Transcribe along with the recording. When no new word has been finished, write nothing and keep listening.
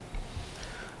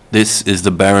This is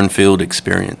the Barron Field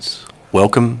Experience.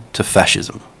 Welcome to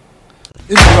Fascism.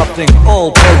 Interrupting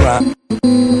all program.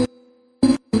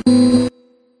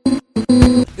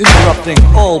 Interrupting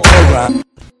all program.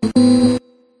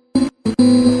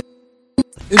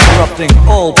 Interrupting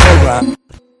all program.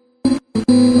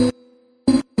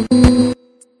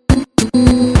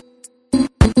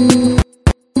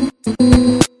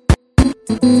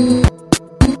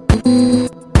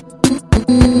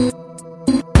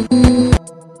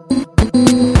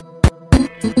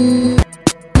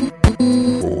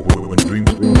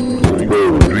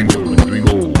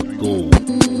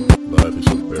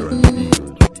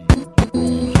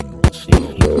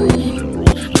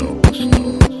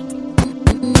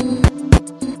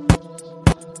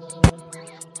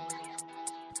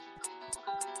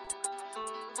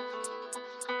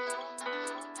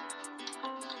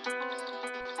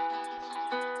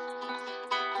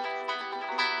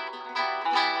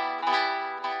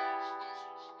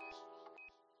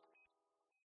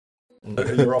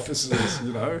 Your offices,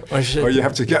 you know, or you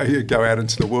have to go out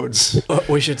into the woods.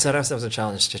 We should set ourselves a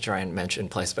challenge to try and mention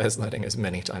place-based learning as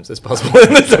many times as possible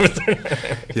in this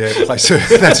episode. Yeah,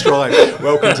 that's right.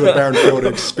 Welcome to the Barron Field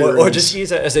Experience. Or just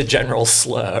use it as a general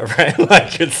slur, right?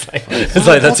 Like it's like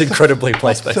that's incredibly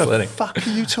place-based learning. What the fuck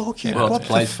are you talking about? Well, it's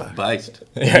place-based.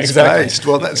 Yeah, exactly. Based.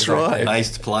 Well, that's right.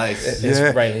 Based place.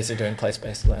 It's Ray Lisa doing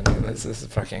place-based learning. This is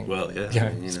fucking. Well, yeah.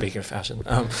 Yeah. You know. Speaking of fashion,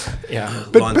 yeah.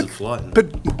 Lines of flight.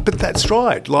 But that's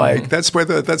right. Like that's where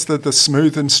the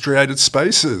smooth and striated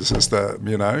spaces is the,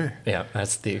 you know. Yeah,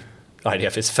 that's the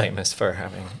IDF is famous for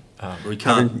having. We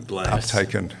can't blame.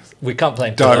 Uptaken. We can't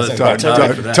blame. Don't.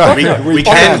 We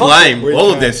can blame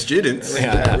all of their students.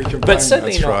 Yeah, we can but blame,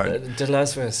 certainly that's not. right.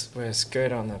 Deleuze was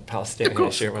good on the Palestinian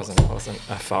issue. wasn't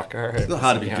a fucker. It's not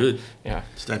hard to be good. Yeah.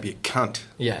 Just don't be a cunt.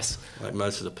 Yes. Like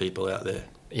most of the people out there.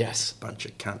 Yes. Bunch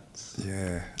of cunts.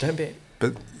 Yeah. Don't be.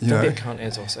 But Don't be a cunt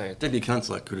is also. Don't be a cunt's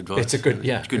like good advice. It's a good.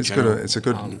 Yeah. It's a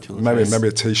good. Maybe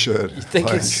a T-shirt. You think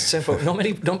like, it's simple. Not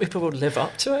many people live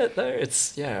up to it though.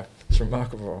 It's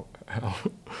remarkable how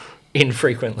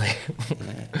infrequently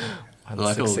I'm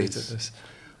like all succeeded this. this.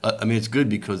 I mean, it's good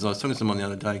because I was talking to someone the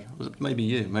other day. Was it maybe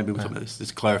you? Maybe we were talking about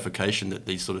this clarification that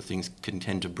these sort of things can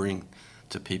tend to bring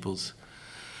to people's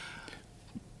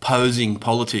posing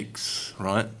politics,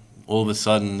 right? All of a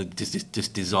sudden, it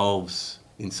just dissolves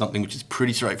in something which is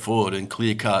pretty straightforward and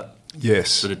clear-cut.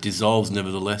 Yes. But it dissolves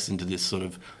nevertheless into this sort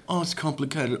of, oh, it's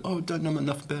complicated, oh, don't know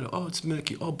enough about it, oh, it's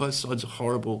murky, oh, both sides are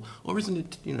horrible, or isn't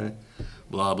it, you know,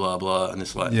 blah, blah, blah, and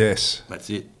it's like, yes. That's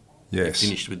it. Yes. You're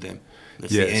finished with them.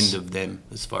 That's Yes. the end of them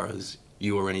as far as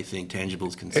you or anything tangible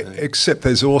is concerned. Except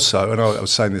there's also, and I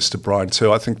was saying this to Brian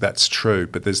too, I think that's true,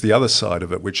 but there's the other side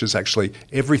of it, which is actually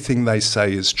everything they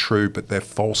say is true, but they're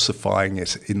falsifying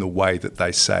it in the way that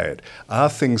they say it.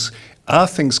 Are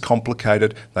things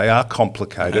complicated? They are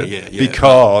complicated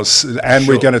because, and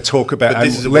Sure. we're going to talk about. But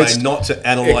this is a way not to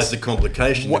analyse the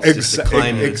complication. It's just a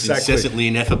claim that it's incessantly,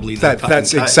 ineffably that's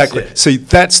case. exactly. Yeah. See,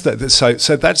 that's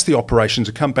so that's the operation.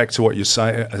 To come back to what you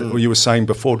say, what you were saying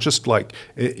before, just like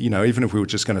even if we were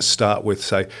just going to start with,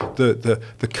 say,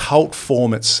 the cult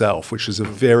form itself, which is a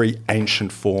very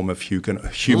ancient form of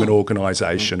human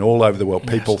organisation all over the world.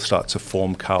 People start to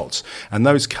form cults, and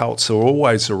those cults are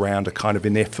always around a kind of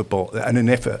an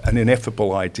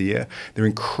ineffable idea. They're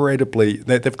incredibly.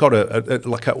 They've got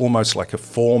almost like a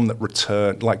form that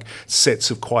return, like sets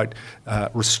of quite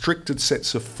restricted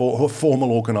sets of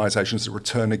formal organisations that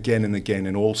return again and again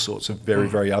in all sorts of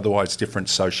very otherwise different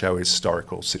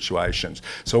socio-historical situations.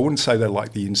 So I wouldn't say they're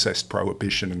like the incest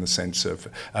prohibition in the sense of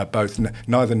both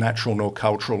neither natural nor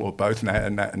cultural, or both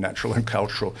natural and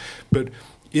cultural, but.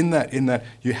 In that,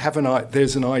 you have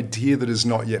there's an idea that has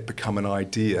not yet become an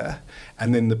idea,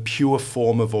 and then the pure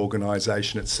form of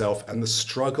organisation itself, and the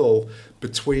struggle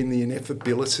between the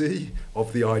ineffability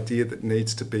of the idea that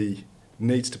needs to be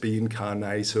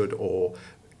incarnated or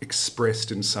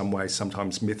expressed in some way,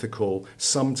 sometimes mythical,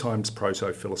 sometimes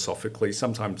proto-philosophically,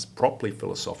 sometimes properly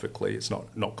philosophically. It's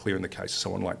not clear in the case of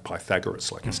someone like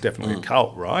Pythagoras. Like, it's definitely a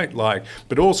cult, right? Like,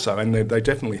 but also, and they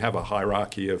definitely have a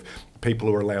hierarchy of people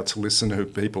who are allowed to listen,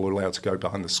 people who are allowed to go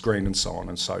behind the screen, and so on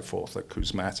and so forth, like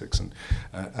charismatics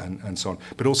and so on.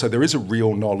 But also there is a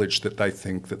real knowledge that they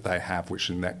think that they have, which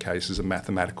in that case is a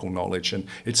mathematical knowledge, and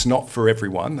it's not for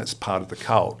everyone. That's part of the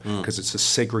cult, because it's a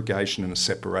segregation and a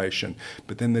separation.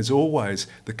 But then there's always,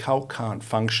 the cult can't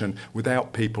function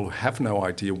without people who have no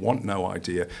idea, want no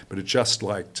idea, but are just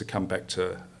like, to come back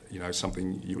to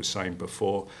something you were saying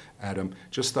before, Adam,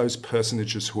 just those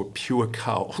personages who are pure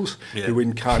cult, Yeah. who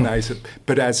incarnate it,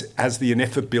 but as the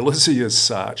ineffability as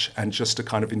such, and just a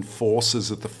kind of enforcers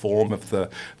of the form of the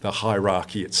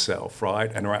hierarchy itself,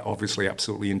 right? And are obviously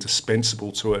absolutely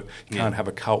indispensable to it. You can't have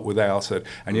a cult without it.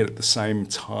 And yet at the same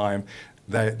time,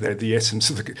 they're the essence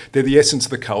of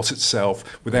the cult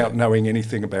itself, without knowing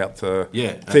anything about the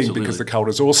thing, absolutely. because the cult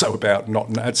is also about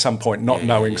at some point not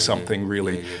knowing something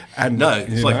really. And no,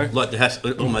 it's like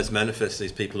it almost manifests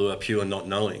these people who are pure not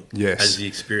knowing as the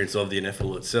experience of the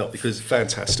ineffable itself. Because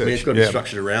fantastic, I mean, it's got to be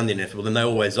structured around the ineffable, and they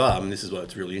always are. I mean, this is why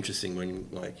it's really interesting when,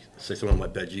 say, someone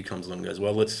like Badgie comes along and goes,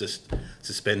 well, let's just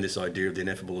suspend this idea of the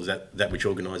ineffable as that which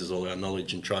organises all our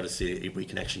knowledge, and try to see if we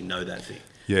can actually know that thing.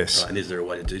 Yes. Right, and is there a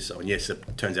way to do so? And yes,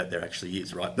 it turns out there actually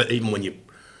is, right? But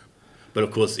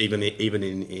of course, even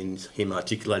in him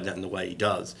articulating that in the way he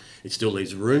does, it still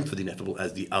leaves room for the ineffable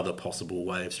as the other possible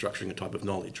way of structuring a type of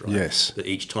knowledge, right? Yes. That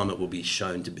each time it will be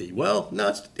shown to be, well,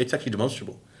 no, it's actually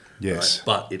demonstrable. Yes. Right?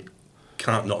 But it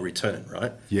can't not return,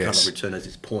 right? Yes. Can't not return as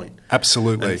its point.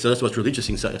 Absolutely. And so that's what's really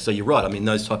interesting. So you're right. I mean,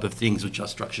 those type of things which are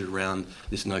structured around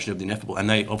this notion of the ineffable, and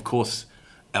they, of course,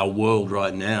 our world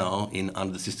right now,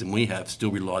 under the system we have,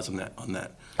 still relies on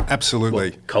that.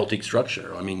 Absolutely. Cultic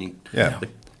structure. I mean,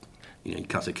 you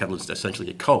can't say capitalism is essentially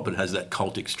a cult, but it has that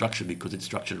cultic structure because it's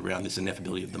structured around this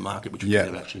ineffability of the market, which we can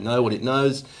never actually know what it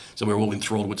knows. So we're all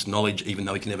enthralled with its knowledge, even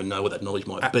though we can never know what that knowledge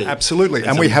might be. Absolutely.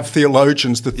 And so we have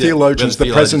theologians. The theologians,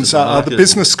 the presence are the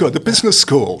business school. The business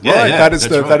school, right? That is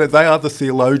they are the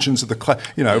theologians of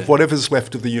of whatever's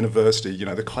left of the university.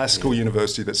 The classical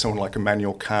university that someone like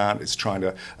Immanuel Kant is trying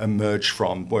to emerge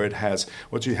from, where it has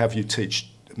what do you have? You teach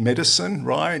medicine,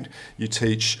 right? You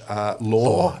teach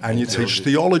law, and you teach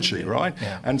theology, right?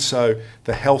 Yeah. And so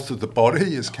the health of the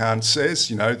body, as Kant says,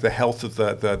 the health of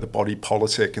the body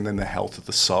politic, and then the health of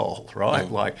the soul,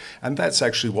 right? And that's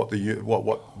actually what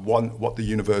the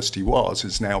university was,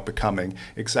 is now becoming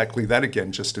exactly that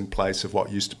again, just in place of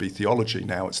what used to be theology.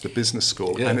 Now it's the business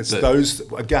school, and it's those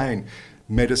again,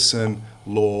 medicine,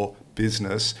 law,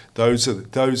 business. Those are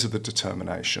the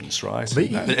determinations, right?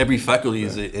 But every faculty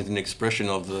is an expression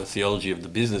of the theology of the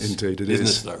business. Indeed, it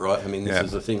business, is. Though, right? I mean, this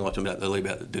is the thing I talked about earlier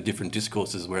about the different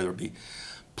discourses, whether it be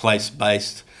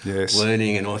place-based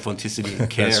learning and authenticity and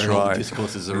care, and all the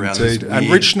discourses around this. And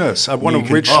richness. I want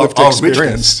a rich lived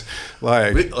experience.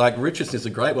 Like richness is a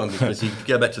great one, because if you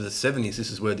go back to the 70s,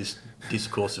 this is where this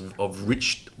discourse of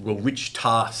rich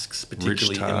tasks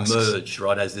particularly emerged,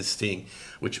 right, as this thing,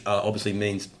 which obviously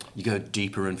means you go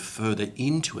deeper and further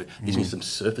into it. It isn't some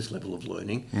surface level of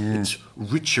learning. It's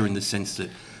richer in the sense that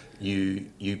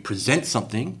you present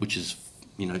something which is,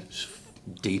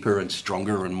 deeper and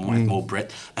stronger and more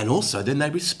breadth, and also then they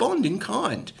respond in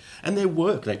kind, and their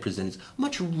work they present is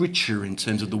much richer in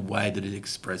terms of the way that it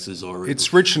expresses, or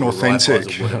it's rich and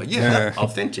authentic.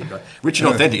 Authentic, right? Rich and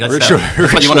authentic. That's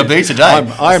what you want to be today.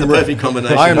 I'm the perfect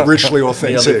combination. I am richly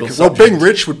authentic. Well, being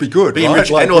rich would be good. Being rich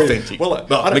and authentic.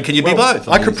 Can you be both?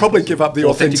 I could probably give up the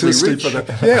authenticity for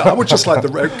the. Yeah, I would just like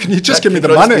the. Can you just give me the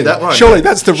money? That Surely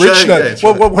that's the richness.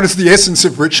 What is the essence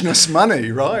of richness?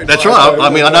 Money, right? That's right.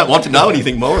 I mean, I don't want to know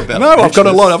anything more about. No, I've got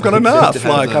a lot. I've got enough.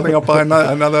 I think I'll buy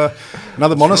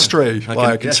another monastery.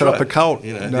 I can set up a cult.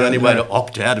 The only way to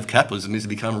opt out of capitalism is to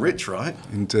become rich, right?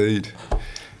 Indeed.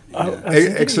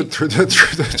 Exit through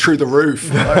the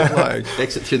roof. Right?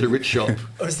 Exit through the rich shop.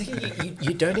 I was thinking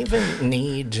you don't even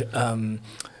need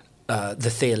the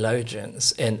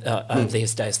theologians in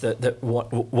these days.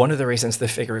 One of the reasons the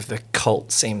figure of the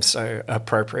cult seems so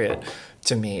appropriate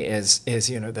to me is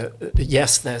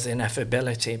yes, there's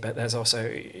ineffability, but there's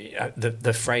also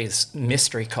the phrase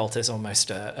mystery cult is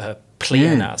almost a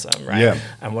pleonasm, right? Yeah.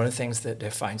 And one of the things that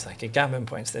defines, like Gavin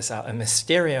points this out, a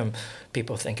mysterium,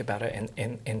 people think about it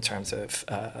in terms of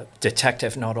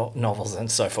detective novels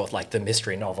and so forth, like the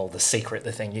mystery novel, the secret,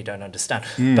 the thing you don't understand.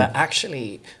 But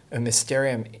actually, a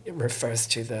mysterium refers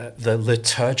to the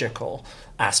liturgical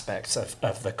aspects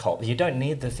of the cult. You don't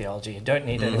need the theology. You don't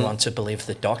need anyone to believe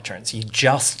the doctrines. You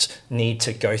just need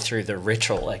to go through the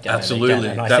ritual again. Absolutely,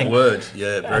 and again. And that word,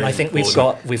 very and I think we've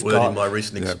got in my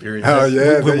recent experience. Oh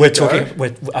yeah, we're talking.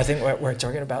 I think we're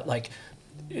talking about like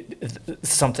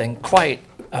something quite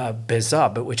bizarre,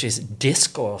 but which is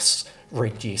discourse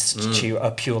reduced to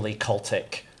a purely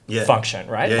cultic function,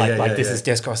 right? This is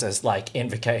discourse as like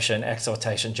invocation,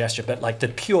 exhortation, gesture, but like the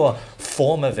pure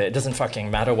form of it doesn't fucking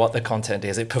matter what the content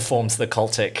is. It performs the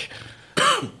cultic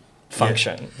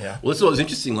function. Yeah. Well, this is what was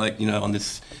interesting, on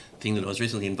this thing that I was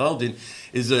recently involved in,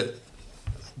 is that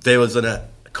there was a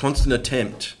constant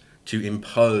attempt to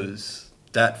impose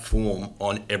that form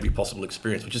on every possible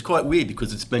experience, which is quite weird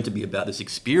because it's meant to be about this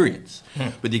experience.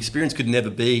 But the experience could never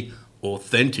be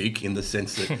authentic in the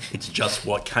sense that it's just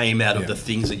what came out of the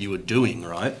things that you were doing,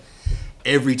 right?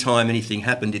 Every time anything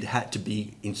happened, it had to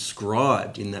be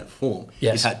inscribed in that form.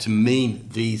 Yes. It had to mean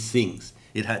these things.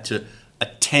 It had to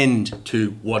attend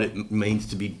to what it means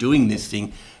to be doing this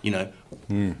thing,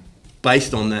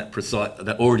 based on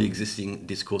that already existing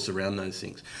discourse around those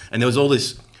things. And there was all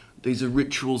this, these are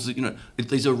rituals,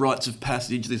 these are rites of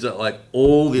passage, these are like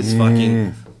all this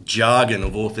fucking jargon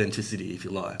of authenticity, if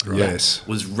you like, right? Yes.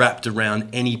 Was wrapped around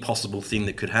any possible thing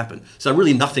that could happen. So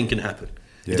really nothing can happen.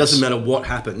 Yes. It doesn't matter what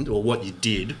happened or what you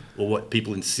did or what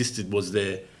people insisted was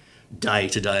their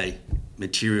day-to-day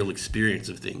material experience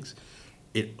of things.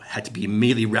 It had to be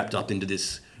immediately wrapped up into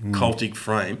this cultic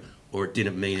frame, or it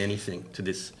didn't mean anything to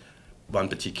this one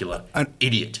particular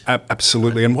idiot.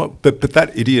 Absolutely, and but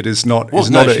that idiot is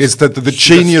the she's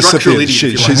genius of it.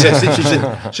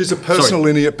 She's a personal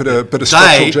idiot, but a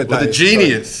structural. They were the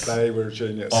genius. They were a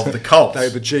genius of the cult. They were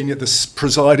the genius, the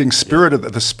presiding spirit of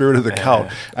the cult.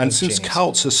 And since genius.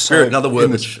 cults are so Spirit, another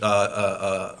word which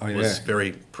was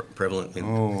very prevalent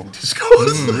in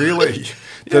discourse. Really.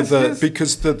 Yes.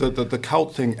 Because the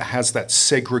cult thing has that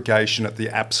segregation at the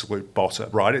absolute bottom,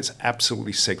 right? It's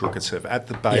absolutely segregative. At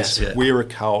the base, we're a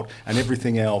cult, and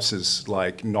everything else is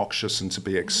like noxious and to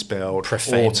be expelled,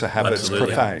 profane. Or to have it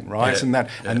profane, right? Yeah.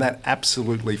 And that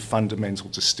absolutely fundamental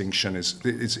distinction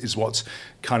is what's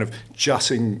kind of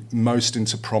jutting most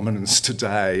into prominence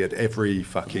today at every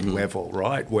fucking level,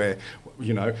 right? Which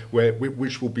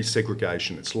will be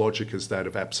segregation. Its logic is that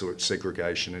of absolute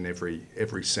segregation in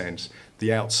every sense.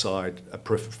 The outside, a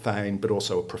profane, but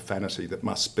also a profanity that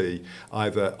must be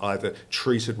either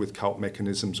treated with cult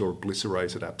mechanisms or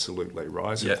obliterated absolutely,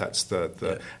 right? Yeah. That's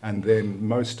and then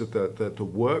most of the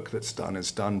work that's done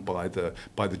is done by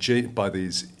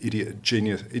these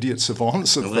idiot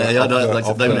savants of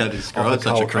the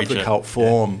cult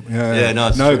form.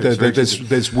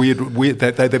 There's weird.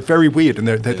 They're very weird, and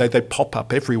they pop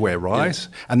up everywhere, right? Yeah.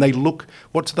 And they look.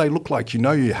 What do they look like?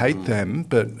 You hate them,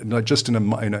 but just in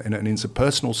an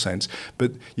interpersonal sense.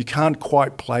 But you can't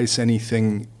quite place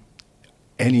anything,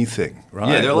 right?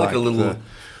 Yeah, they're like a little.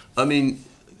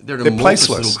 They're an amorphous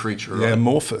little creature, right? Yeah,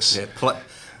 amorphous. Yeah,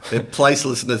 they're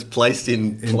placelessness placed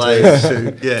in place.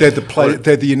 They're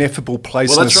the ineffable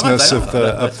placelessness of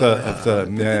the.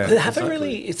 They have a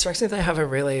really. It strikes me they have a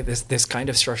really this kind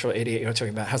of structural idiot you're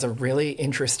talking about has a really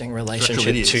interesting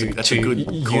relationship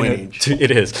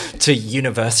to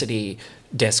university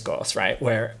discourse, right?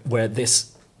 Where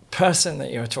this person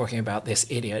that you're talking about, this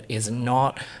idiot, is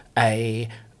not the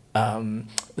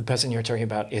person you're talking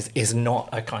about is not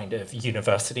a kind of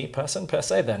university person per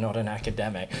se. They're not an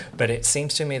academic, but it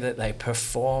seems to me that they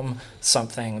perform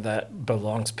something that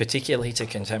belongs particularly to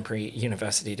contemporary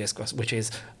university discourse, which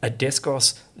is a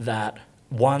discourse that,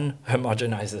 one,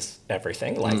 homogenizes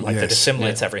everything, that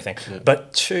assimilates everything,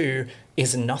 but two,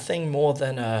 is nothing more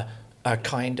than a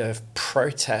kind of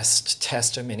protest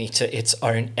testimony to its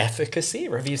own efficacy.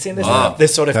 Have you seen this?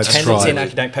 This sort of tendency in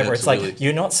academic paper. Absolutely. It's like,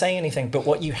 you're not saying anything, but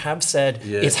what you have said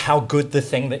is how good the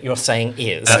thing that you're saying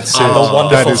is. That's and it. the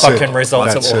wonderful That fucking it.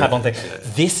 results That's it will it. have on things.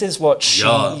 This is what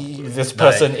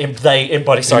they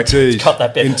embody, Indeed. cut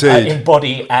that bit, Indeed.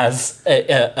 embody as,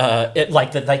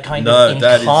 like that they kind of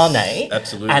incarnate.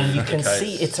 Absolutely and you can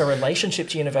see it's a relationship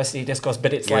to university discourse,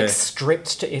 but it's like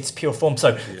stripped to its pure form.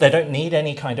 So they don't need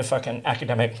any kind of fucking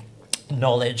academic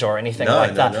knowledge or anything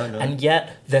like that. No. And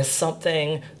yet there's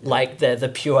something like they're the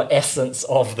pure essence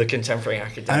of the contemporary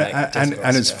academic discourse.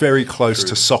 And it's very close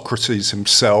to Socrates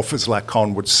himself, as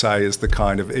Lacan would say, as the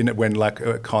kind of, when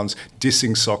Lacan's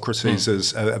dissing Socrates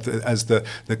as the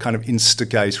kind of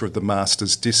instigator of the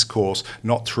master's discourse,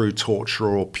 not through torture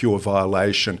or pure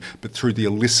violation, but through the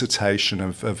elicitation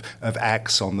of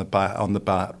acts on the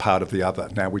part of the other.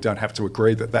 Now, we don't have to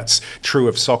agree that that's true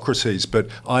of Socrates, but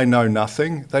I know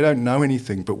nothing. They don't know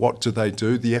anything, but what do?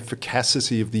 The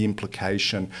efficacy of the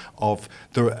implication of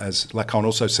as Lacan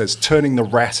also says, turning the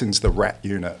rat into the rat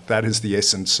unit. That is the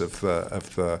essence of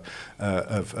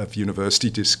university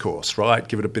discourse, right?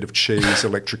 Give it a bit of cheese,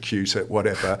 electrocute it,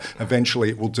 whatever. Eventually,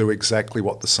 it will do exactly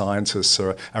what the scientists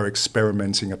are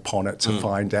experimenting upon it to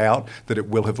find out that it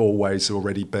will have always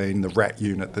already been the rat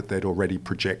unit that they'd already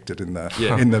projected in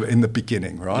the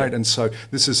beginning, right? Yeah. And so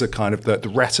this is a kind of the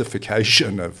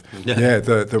ratification of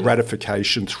the ratification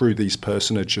through these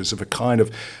personages of a kind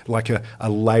of like a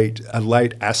late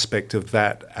aspect of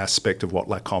that aspect of what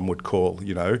Lacan would call,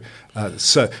 the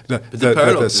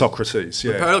Socrates.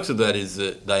 The paradox of that is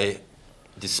that they,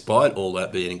 despite all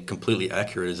that being completely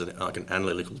accurate as an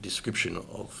analytical description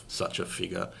of such a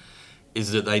figure,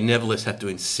 is that they nevertheless have to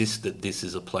insist that this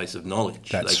is a place of knowledge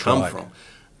That's they come right. from.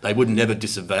 They would never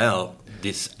disavow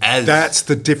this as That's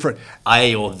the different.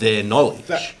 a or their knowledge.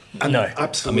 No. I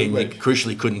Absolutely. mean, they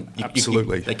crucially couldn't.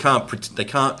 Absolutely. They can't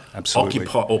Absolutely.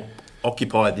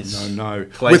 occupy this. No.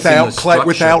 Place Without in the structure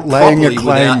without laying a properly,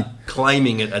 claim. without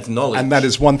claiming it as knowledge. And that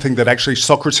is one thing that actually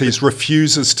Socrates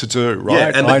refuses to do,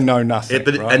 right? and I know nothing.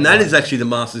 Right? And that is actually the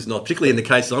master's knowledge, particularly in the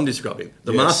case I'm describing.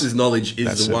 The Yes. master's knowledge is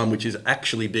That's the it. one which is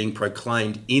actually being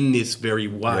proclaimed in this very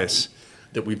way Yes.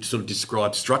 that we've sort of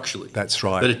described structurally. That's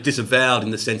right. But it's disavowed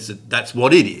in the sense that that's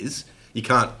what it is. You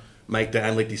can't make the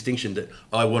analytic distinction that,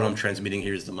 what I'm transmitting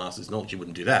here is the master's knowledge. You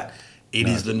wouldn't do that. It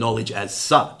is the knowledge as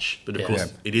such, but of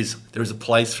course, there is a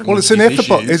place from Well, which it's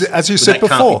ineffable, issues, as you but said that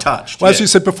can't before. be touched. Well, as you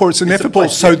said before, it's a ineffable.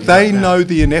 place, So yeah, they without know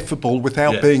the ineffable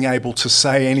without Yes. being able to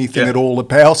say anything Yeah. at all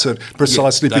about it,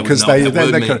 precisely they because wouldn't know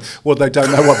what they the word can. means. Well, they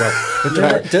don't know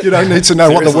what. You don't need to know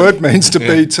what the Seriously. word means to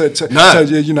be. No, So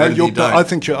you know, you don't. I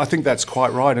think that's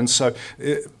quite right. And so,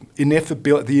 the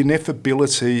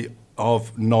ineffability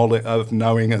of knowledge, of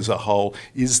knowing as a whole,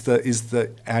 is the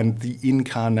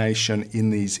incarnation in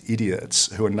these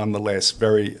idiots who are nonetheless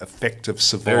very effective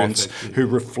savants, effective. who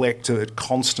reflect it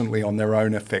constantly on their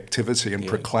own effectivity and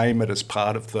proclaim it as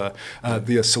part of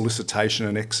the solicitation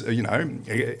and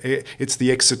it's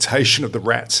the excitation of the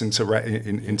rats into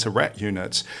rat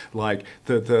units, like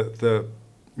the.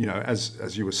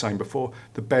 As you were saying before,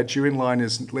 the Badgerian line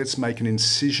is, let's make an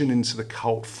incision into the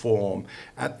cult form.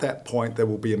 At that point, there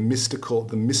will be the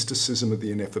mysticism of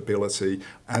the ineffability,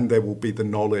 and there will be the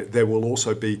knowledge. There will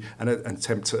also be an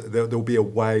attempt to, there will be a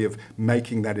way of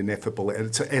making that ineffable,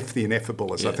 to F the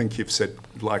ineffable, as I think you've said,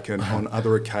 like on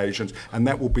other occasions, and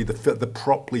that will be the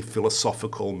properly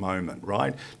philosophical moment,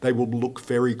 right? They will look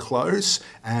very close,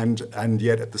 and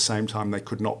yet at the same time, they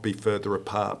could not be further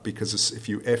apart, because if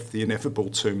you F the ineffable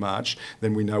too much,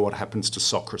 then we know what happens to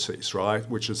Socrates, right?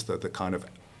 Which is the kind of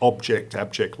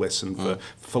abject lesson for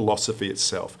philosophy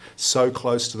itself. So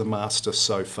close to the master,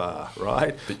 so far,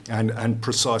 right? And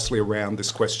precisely around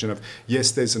this question of,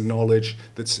 yes, there's a knowledge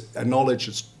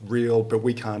that's real, but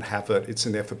we can't have it. It's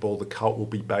ineffable. The cult will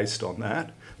be based on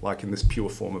that, like in this pure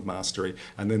form of mastery.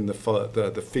 And then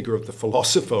the figure of the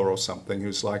philosopher or something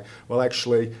who's like, well,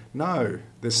 actually, no,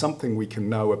 there's something we can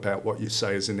know about what you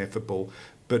say is ineffable,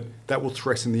 but that will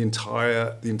threaten the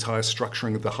entire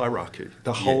structuring of the hierarchy.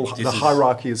 The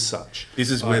hierarchy is such. This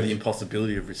is where the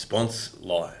impossibility of response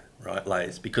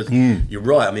lays, because you're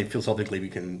right. I mean, philosophically, we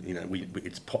can,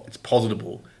 it's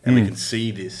positable, and we can see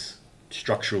this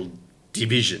structural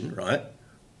division, right,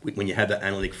 when you have that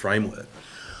analytic framework.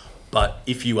 But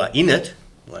if you are in it,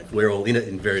 like we're all in it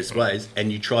in various ways,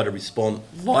 and you try to respond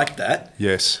like that,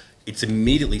 Yes. it's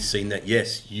immediately seen that,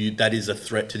 that is a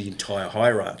threat to the entire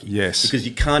hierarchy. Yes. Because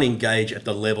you can't engage at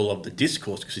the level of the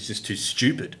discourse because it's just too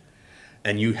stupid.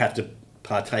 And you have to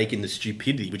partake in the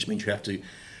stupidity, which means you have to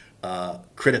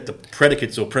credit the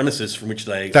predicates or premises from which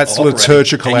they That's the operate,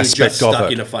 liturgical and you're just aspect of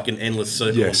stuck it. in a fucking endless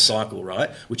circle and cycle, right?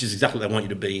 Which is exactly what they want you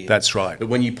to be in. That's right. But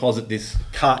when you posit this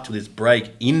cut to this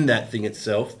break in that thing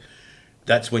itself,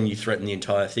 that's when you threaten the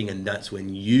entire thing, and that's when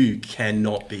you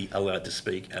cannot be allowed to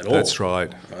speak at all. That's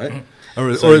right. Right? Or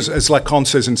as Lacan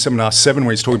says in Seminar 7,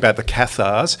 where he's talking about the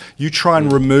cathars, you try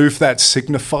and remove that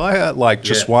signifier, like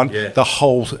just one, the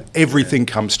whole, everything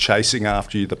comes chasing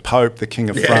after you. The Pope, the King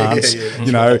of France,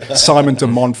 Simon de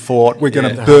Montfort, we're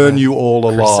going to burn you all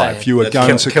alive. Crusade. You are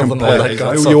going to kill them all,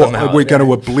 complete, sort them out, we're going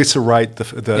to obliterate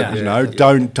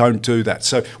don't do that.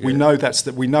 So we know that's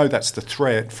the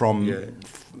threat from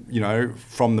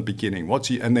from the beginning.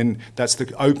 And then that's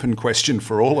the open question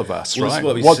for all of us, right?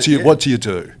 What do you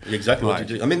do? Exactly what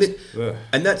you do. I mean,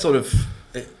 and that sort of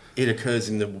it occurs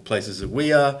in the places that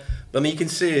we are. But I mean, you can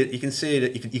see it. You can see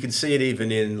it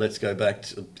even in. Let's go back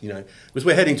to because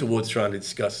we're heading towards trying to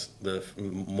discuss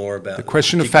more about the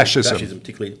question of fascism.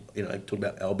 Particularly, talk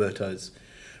about Alberto's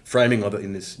framing of it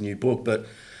in this new book, but.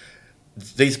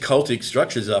 These cultic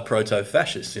structures are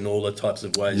proto-fascist in all the types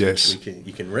of ways which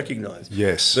you can recognise.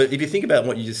 Yes. But if you think about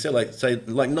what you just said, like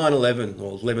 9/11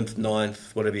 or 11th,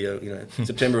 9th, whatever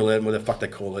September 11, whatever the fuck they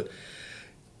call it.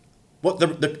 What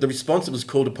the response that was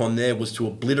called upon there was to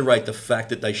obliterate the fact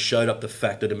that they showed up the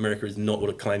fact that America is not what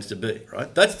it claims to be.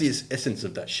 Right. That's the essence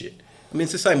of that shit. I mean,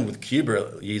 it's the same with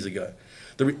Cuba years ago.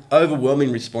 The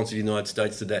overwhelming response of the United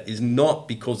States to that is not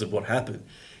because of what happened.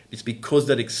 It's because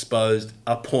that exposed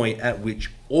a point at which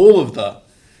all of the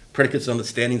predicates and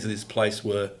understandings of this place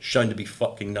were shown to be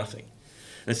fucking nothing.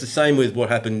 And it's the same with what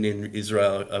happened in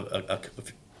Israel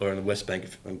or in the West Bank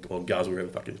or Gaza, wherever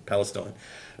the fuck it is, Palestine,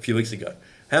 a few weeks ago.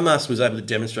 Hamas was able to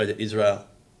demonstrate that Israel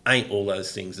ain't all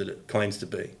those things that it claims to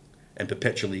be. and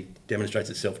perpetually demonstrates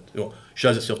itself or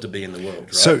shows itself to be in the world.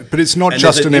 Right? So, but it's not and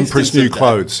just an instance emperor's new of that.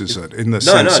 clothes, is it? In the No,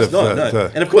 sense it's of not. No.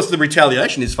 the And of course, the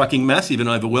retaliation is fucking massive and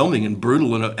overwhelming and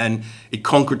brutal, and it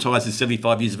concretizes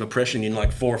 75 years of oppression in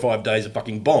like 4 or 5 days of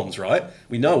fucking bombs. Right?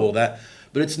 We know all that,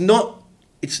 but it's not.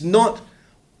 It's not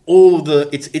all the.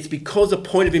 It's because a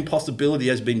point of impossibility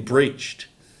has been breached.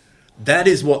 That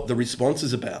is what the response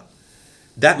is about.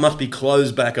 That must be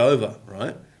closed back over,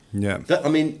 right? yeah. That, I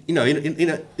mean, you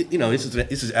know,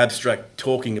 this is abstract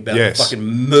talking about Yes. the fucking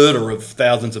murder of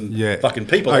thousands of Yeah. fucking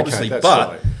people, Okay, obviously. that's But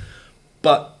right.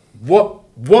 but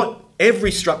what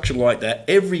every structure like that,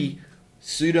 every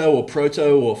pseudo or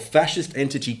proto or fascist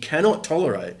entity cannot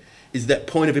tolerate is that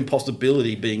point of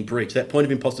impossibility being breached. That point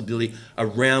of impossibility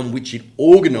around which it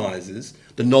organises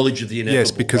the knowledge of the inevitable.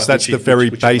 Yes, because right, that's which the is- very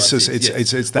which basis. life is,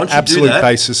 yes. It's the Once you do absolute that,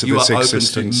 basis of you its are open to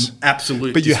existence.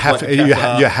 absolute. But you have like to open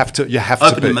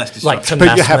to be. mass Like destruction. to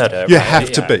But you mass have, murder. you right?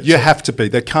 have to Yeah. be. You have to be.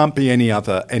 There can't be any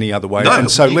other way. No,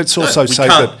 and so you- let's no, also we say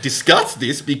can't that. discuss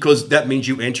this because that means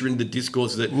you enter into the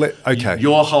discourse that Okay.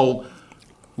 your whole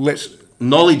Let's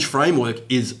knowledge framework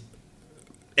is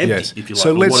empty, if you like,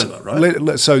 so or let's whatever,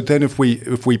 right? so then if we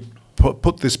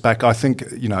put this back, I think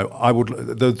I would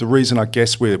the reason I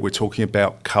guess we're talking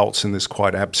about cults in this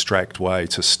quite abstract way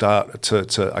to start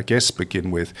to I guess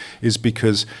begin with is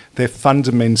because they're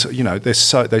fundamental.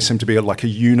 They seem to be like a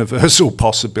universal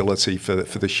possibility for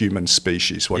the human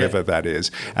species, whatever that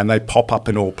is, and they pop up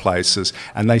in all places,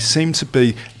 and they seem to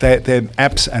be they're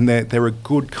apps, and they're a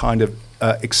good kind of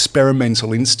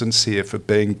experimental instance here for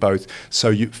being both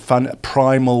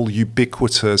primal,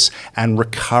 ubiquitous, and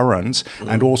recurrent,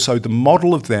 and also the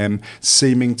model of them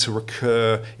seeming to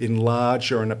recur in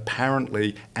larger and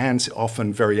apparently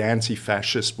often very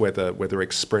anti-fascist, whether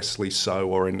expressly so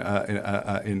or in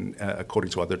according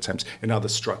to other attempts in other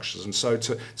structures. And so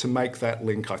to make that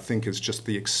link, I think, is just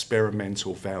the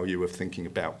experimental value of thinking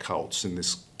about cults in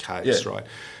this case, right?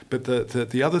 But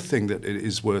the other thing that it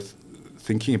is worth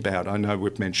thinking about, I know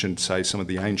we've mentioned, say, some of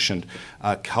the ancient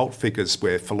cult figures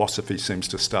where philosophy seems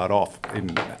to start off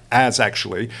as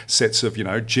actually sets of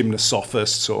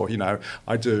gymnosophists, or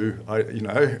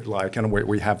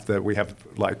we have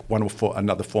like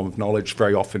another form of knowledge,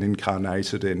 very often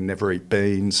incarnated in never eat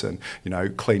beans and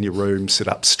clean your room, sit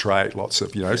up straight, lots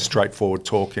of straightforward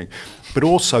talking. But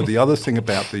also the other thing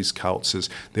about these cults is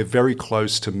they're very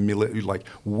close to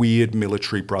weird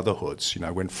military brotherhoods.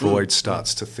 When Freud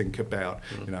starts to think about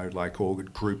like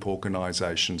group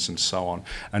organisations and so on,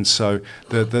 and so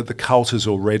the cult is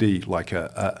already like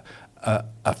a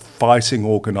fighting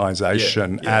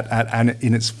organisation and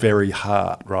in its very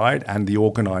heart, right? And the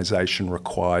organisation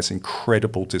requires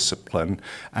incredible discipline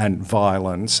and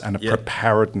violence and a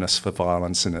preparedness for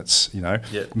violence in its,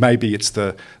 maybe it's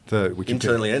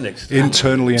internally and externally.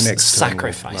 Internally and externally.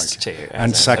 Sacrifice too.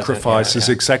 And sacrifice is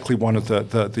exactly one of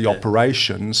the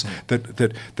operations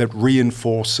that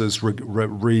reinforces,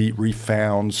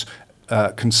 refounds,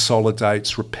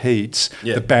 consolidates, repeats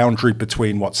the boundary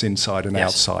between what's inside and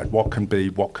outside. What can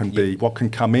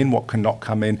come in, what cannot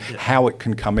come in, how it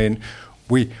can come in.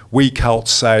 We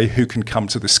cults say who can come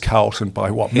to this cult and by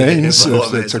what means.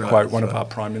 To quote one of our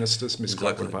prime ministers,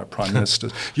 misquote one of our prime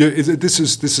ministers. This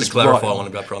is to clarify one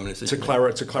of our prime ministers. To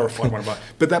clarify one of our.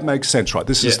 But that makes sense, right?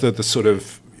 This is the sort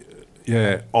of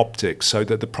optics. So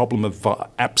that the problem of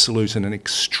absolute and an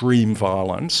extreme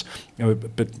violence,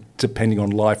 but depending on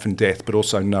life and death, but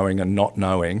also knowing and not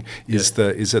knowing, is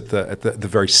at the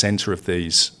very centre of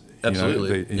these.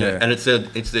 Absolutely, and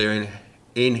it's their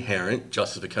inherent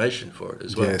justification for it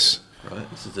as well. Yes, right.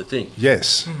 This is the thing.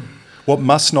 Yes. What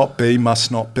must not be,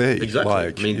 must not be.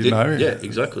 Exactly.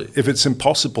 Exactly. If it's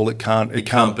impossible, it can't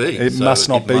be. It So must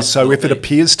not it be. must So not if it be.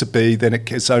 appears to be, then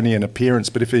it's only an appearance.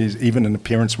 But if it is even an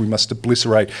appearance, we must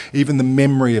obliterate even the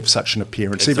memory of such an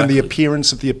appearance. Exactly. Even the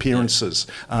appearance of the appearances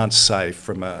aren't safe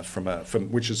from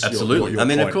which is absolutely. Your I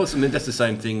mean, point. of course. I mean, that's the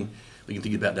same thing. We can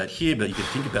think about that here, but you can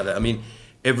think about that. I mean,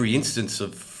 every instance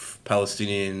of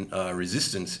Palestinian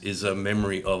resistance is a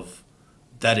memory of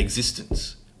that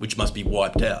existence, which must be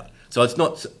wiped out. So it's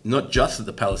not just that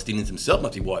the Palestinians themselves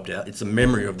must be wiped out, it's a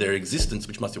memory of their existence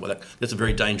which must be wiped out. That's a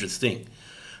very dangerous thing,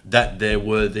 that there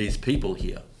were these people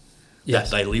here,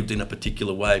 that they lived in a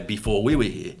particular way before we were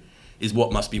here, is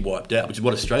what must be wiped out, which is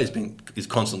what Australia's is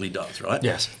constantly does, right?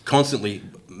 Yes. Constantly,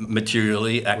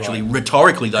 materially, actually,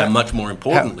 rhetorically, though, much more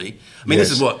importantly.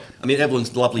 This is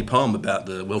Evelyn's lovely poem about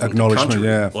the welcome to country.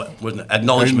 Wasn't it?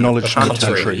 Acknowledgement of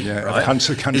country. Right? Of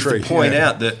country. Is to point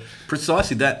out that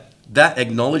precisely that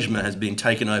acknowledgement has been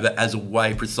taken over as a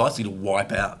way precisely to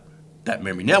wipe out that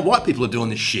memory. Now, white people are doing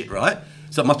this shit, right?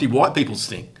 So it must be white people's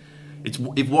thing.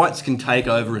 If whites can take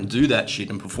over and do that shit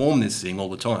and perform this thing all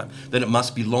the time, then it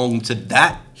must belong to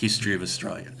that history of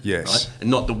Australia. Yes. Right? And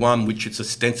not the one which it's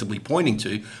ostensibly pointing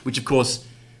to, which of course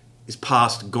is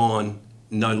past, gone,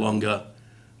 no longer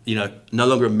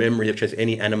a memory which has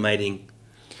any animating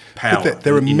power. But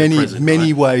there are in many the present,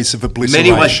 right? ways of obliteration.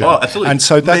 Many ways, absolutely. And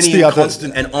so that's many the other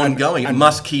constant and ongoing. It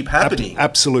must keep happening.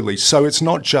 Absolutely. So it's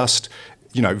not just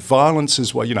violence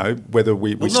is what whether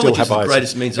we still have the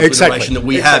greatest means of liberation that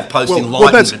we have post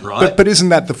Enlightenment, right? But isn't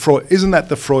that the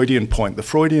Freudian point? The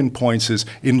Freudian point is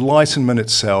Enlightenment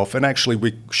itself, and actually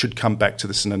we should come back to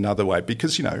this in another way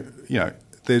because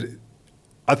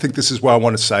I think this is where I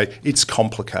want to say it's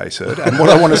complicated. And what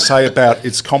I want to say about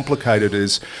it's complicated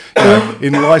is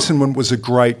Enlightenment was a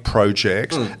great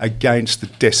project against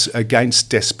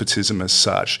despotism as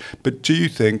such. But do you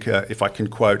think, if I can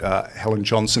quote Helen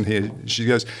Johnson here, she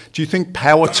goes, do you think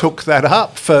power took that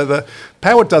up further?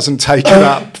 Power doesn't take it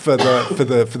up for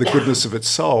the goodness of its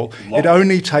soul. It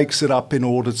only takes it up in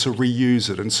order to reuse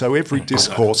it. And so every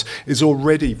discourse is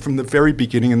already, from the very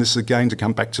beginning, and this is again to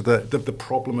come back to the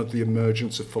problem of the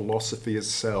emergence of philosophy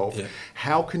itself. Yeah.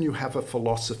 How can you have a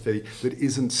philosophy that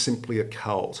isn't simply a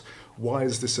cult? Why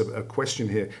is this a question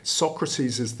here?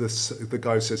 Socrates is the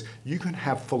guy who says, you can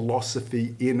have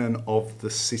philosophy in and of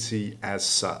the city as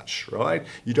such, right?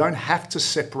 You don't have to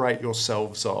separate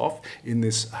yourselves off in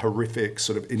this horrific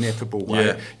sort of ineffable way.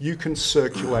 Yeah. You can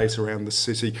circulate around the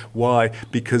city. Why?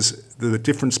 Because the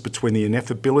difference between the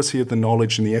ineffability of the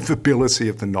knowledge and the effability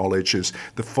of the knowledge is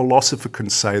the philosopher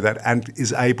can say that and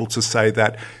is able to say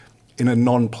that in a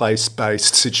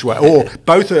non-place-based situation, or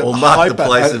both are mark the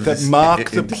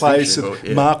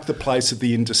place of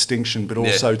the indistinction, but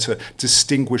also to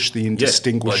distinguish the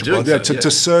indistinguishable, to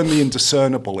discern the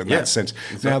indiscernible in that sense.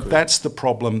 Exactly. Now that's the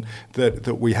problem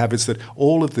that we have is that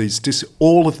all of these,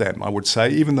 all of them, I would say,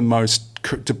 even the most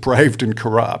depraved and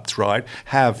corrupt, right,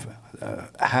 have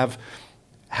a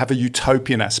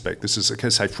utopian aspect. This is,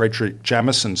 say, Frederick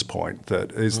Jameson's point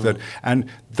that and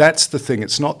that's the thing.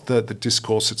 It's not the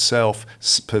discourse itself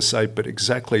per se, but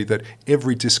exactly that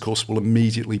every discourse will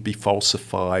immediately be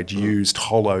falsified, used,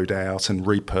 hollowed out, and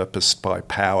repurposed by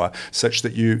power, such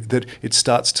that it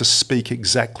starts to speak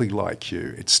exactly like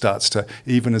you. It starts to,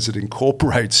 even as it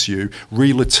incorporates you,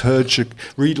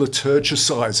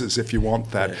 reliturgicizes, if you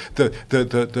want that,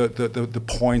 the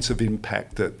point of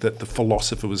impact that the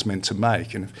philosopher was meant to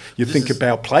make. And if you think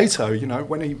about Plato,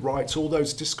 when he writes all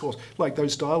those discourse, like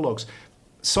those dialogues,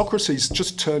 Socrates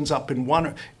just turns up in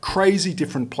one crazy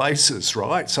different places,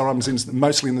 right? Sometimes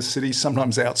mostly in the city,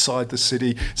 sometimes outside the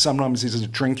city, sometimes he's at a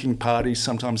drinking party,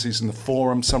 sometimes he's in the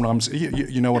forum, sometimes,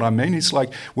 you know what I mean? It's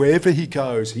like wherever he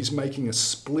goes, he's making a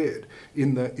split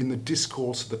in the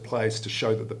discourse of the place to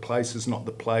show that the place is not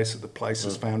the place, that the place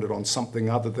is founded on something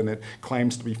other than it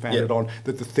claims to be founded on,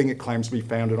 that the thing it claims to be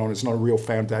founded on is not a real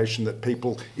foundation, that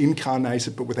people incarnate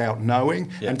it but without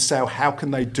knowing. And so how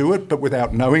can they do it but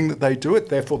without knowing that they do it?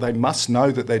 Therefore, they must know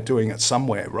that they're doing it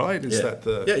somewhere, right? Is that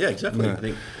the... Yeah, exactly. I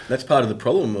think that's part of the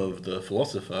problem of the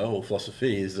philosopher or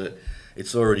philosophy is that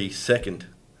it's already second.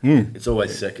 It's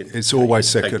always second. It's always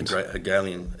second. Take the great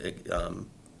Hegelian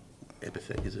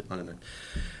epithet, is it? I don't know.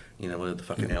 Whatever the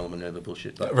fucking element of the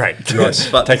bullshit. But, right.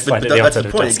 Yes. But that's the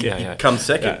point. It comes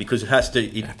second because it has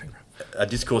to... a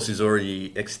discourse is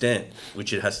already extant,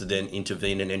 which it has to then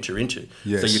intervene and enter into.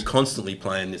 Yes. So you're constantly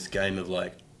playing this game of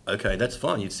like, okay, that's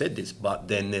fine, you've said this, but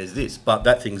then there's this, but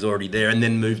that thing's already there and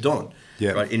then moved on.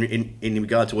 Yeah. Right? In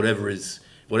regard to whatever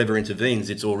intervenes,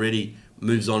 it's already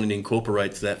moves on and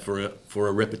incorporates that for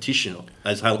a repetition.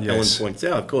 As Helen points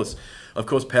out, of course,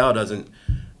 power is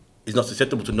not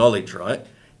susceptible to knowledge, right?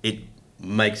 It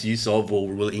makes use of or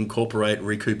will incorporate,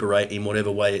 recuperate in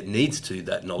whatever way it needs to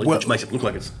that knowledge, which makes it look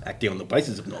like it's acting on the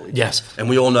basis of knowledge. Yes. And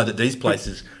we all know that these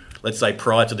places, let's say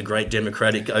prior to the great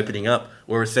democratic opening up,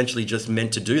 were essentially just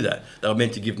meant to do that. They were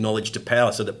meant to give knowledge to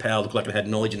power so that power looked like it had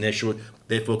knowledge and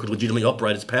therefore could legitimately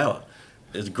operate as power.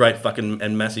 There's a great fucking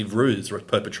and massive ruse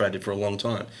perpetrated for a long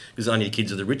time because only the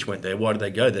kids of the rich went there. Why did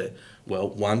they go there? Well,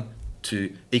 one,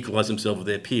 to equalise themselves with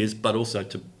their peers, but also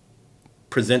to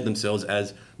present themselves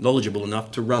as knowledgeable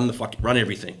enough to run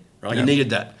everything. Right? Yeah. You needed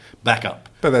that backup.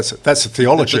 But that's a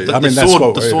theology.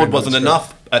 The sword wasn't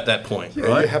enough at that point,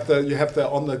 right? You have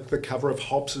on the cover of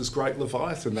Hobbes's Great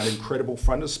Leviathan, that incredible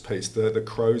frontispiece, the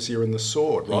crozier and the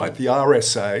sword, right? The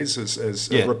RSAs as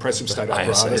repressive state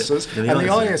apparatuses, and the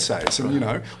ISAs,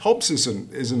 and Hobbes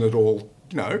isn't at all.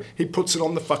 He puts it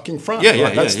on the fucking front.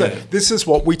 This is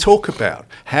what we talk about.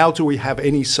 How do we have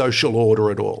any social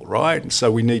order at all, right? And so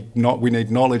we need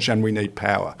knowledge and we need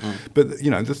power. But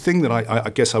the thing that I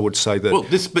guess I would say that. Well,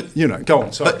 go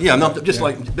on. Sorry.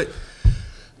 But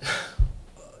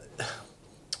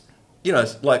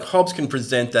like Hobbes can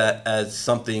present that as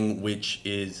something which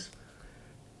is,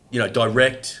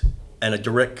 direct, and a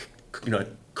direct,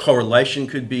 correlation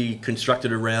could be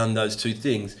constructed around those two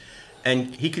things.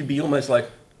 And he could be almost like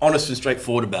honest and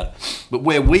straightforward about it. But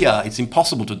where we are, it's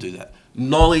impossible to do that.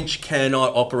 Knowledge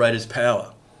cannot operate as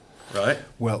power, right?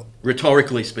 Well,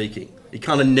 rhetorically speaking, it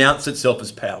can't announce itself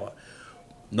as power.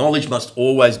 Knowledge must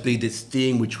always be this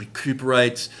thing which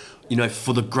recuperates,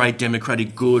 for the great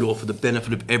democratic good or for the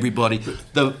benefit of everybody.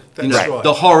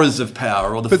 The horrors of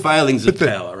power or the failings of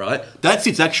power, right? That's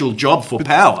its actual job for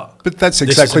power. But that's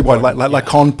exactly what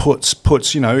Lacan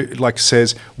puts,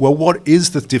 says, well, what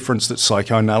is the difference that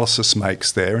psychoanalysis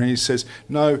makes there? And he says,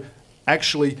 no,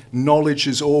 actually, knowledge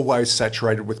is always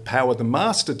saturated with power. The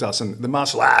master doesn't. The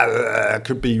master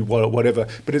could be whatever,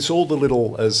 but it's all the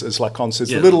little, as Lacan says,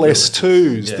 the little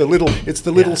S2s, it's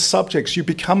the little subjects. You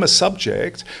become a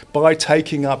subject by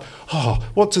taking up,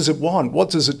 what does it want? What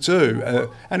does it do?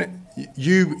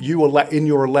 You in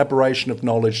your elaboration of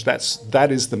knowledge, that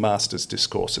is the master's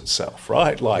discourse itself,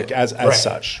 right? As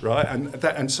such, right?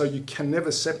 And so you can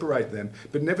never separate them,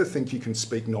 but never think you can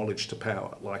speak knowledge to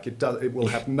power. It will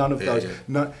have none of those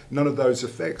none of those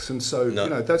effects. And so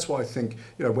that's why I think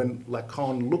when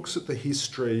Lacan looks at the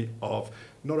history of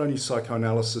not only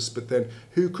psychoanalysis, but then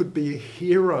who could be a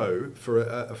hero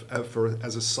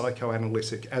as a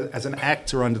psychoanalytic, as an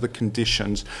actor under the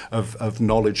conditions of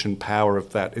knowledge and power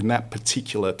of that, in that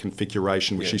particular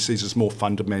configuration, which he sees as more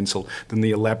fundamental than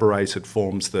the elaborated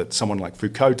forms that someone like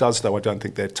Foucault does, though I don't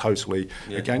think they're totally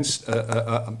against.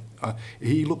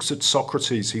 He looks at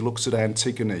Socrates. He looks at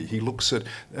Antigone. He looks at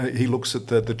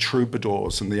the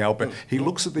troubadours and the Albert. He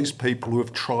looks at these people who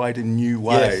have tried in new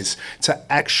ways to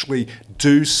actually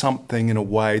do something in a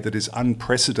way that is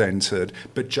unprecedented,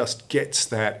 but just gets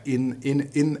that in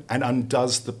and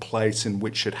undoes the place in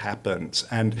which it happens.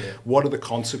 And what are the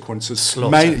consequences?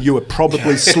 You are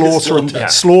probably slaughter and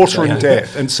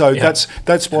death. And so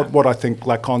that's what I think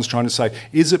Lacan's trying to say.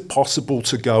 Is it possible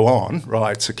to go on,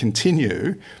 right? To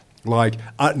continue,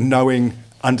 knowing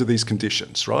under these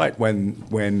conditions, right?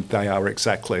 When they are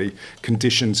exactly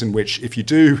conditions in which, if you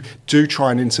do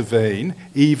try and intervene,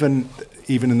 even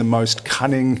in the most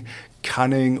cunning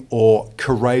or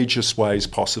courageous ways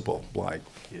possible,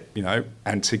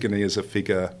 Antigone as a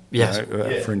figure,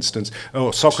 for instance.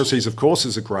 Socrates, of course,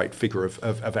 is a great figure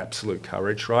of absolute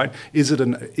courage, right? Is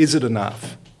it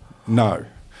enough? No.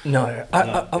 No,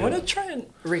 I want to try and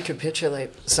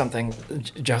recapitulate something,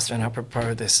 Justin,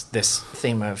 apropos this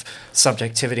theme of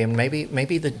subjectivity, and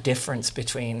maybe the difference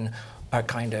between a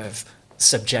kind of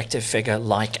subjective figure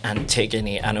like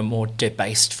Antigone and a more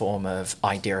debased form of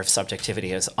idea of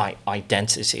subjectivity as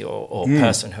identity or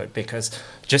personhood. Because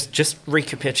just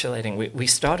recapitulating, we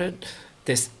started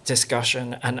this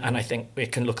discussion, and I think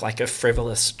it can look like a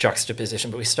frivolous juxtaposition,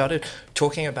 but we started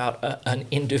talking about an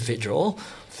individual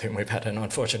with whom we've had an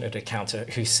unfortunate encounter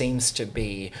who seems to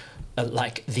be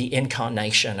like the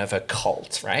incarnation of a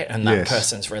cult, right? And that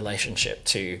person's relationship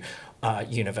to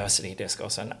university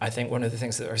discourse. And I think one of the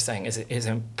things that we're saying is it is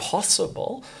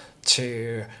impossible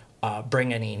to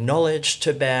bring any knowledge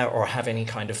to bear or have any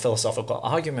kind of philosophical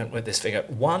argument with this figure.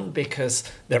 One, because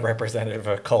they're representative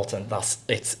of a cult and thus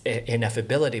its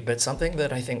ineffability, but something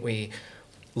that I think we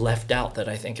left out that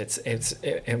I think it's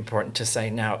important to say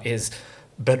now is,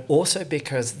 but also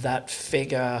because that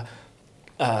figure,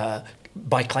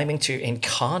 by claiming to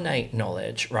incarnate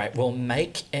knowledge, right, will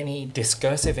make any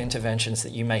discursive interventions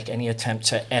that you make, any attempt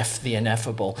to F the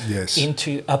ineffable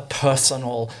into a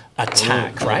personal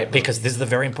attack, right? Because this is the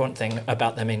very important thing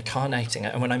about them incarnating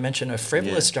it. And when I mention a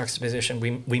frivolous juxtaposition,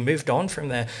 we moved on from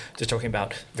there to talking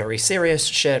about very serious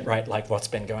shit, right? Like what's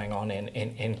been going on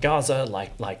in Gaza,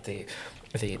 like the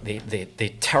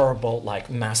terrible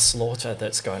mass slaughter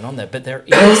that's going on there. But there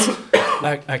is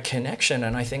a connection,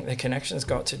 and I think the connection's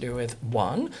got to do with,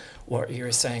 one, what you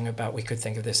were saying about we could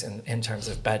think of this in terms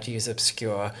of Badiou's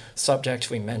obscure subject.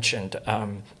 We mentioned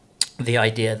the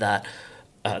idea that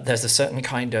there's a certain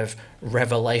kind of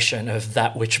revelation of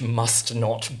that which must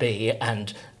not be,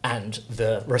 and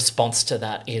the response to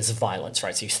that is violence,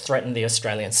 right? So you threaten the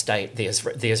Australian state, the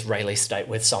Israeli state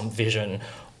with some vision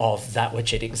of that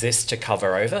which it exists to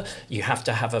cover over. You have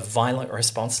to have a violent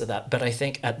response to that. But I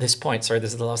think at this point, sorry,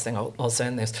 this is the last thing I'll say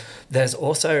in this, there's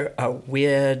also a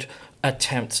weird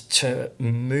attempt to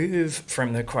move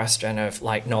from the question of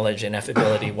knowledge,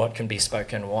 ineffability, what can be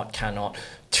spoken, what cannot,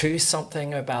 to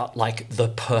something about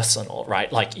the personal,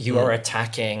 right? You are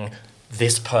attacking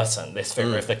this person, this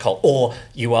figure of the cult, or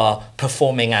you are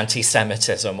performing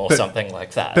anti-Semitism or something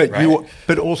like that.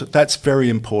 But also that's very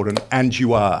important, and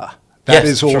you are. That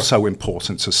is also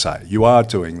important to say. You are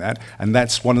doing that, and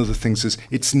that's one of the things. Is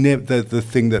it's never the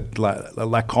thing that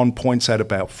Lacan points out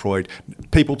about Freud.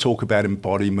 People talk about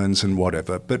embodiments and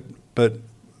whatever, but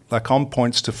Lacan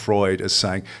points to Freud as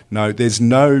saying, no, there's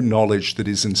no knowledge that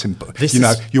isn't,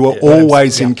 you are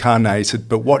always incarnated,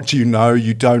 but what do you know?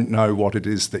 You don't know what it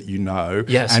is that you know,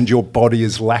 and your body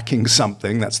is lacking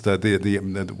something. That's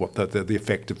the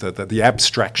effect of the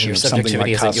abstraction of something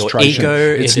like castration.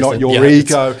 It's not your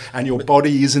ego, and your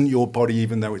body isn't your body,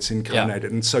 even though it's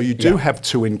incarnated. And so you do have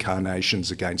two incarnations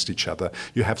against each other.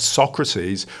 You have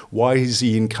Socrates. Why is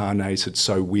he incarnated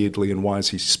so weirdly, and why is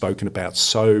he spoken about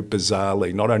so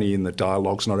bizarrely? Not only in the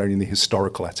dialogues, not only in the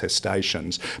historical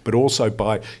attestations, but also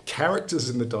by characters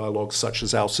in the dialogues such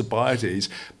as Alcibiades.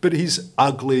 But he's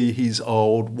ugly, he's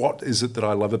old. What is it that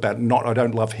I love about him? I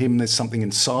don't love him. There's something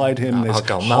inside him. There's the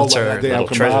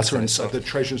Alcamata and so the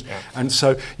treasures. Yeah. And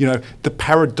so, the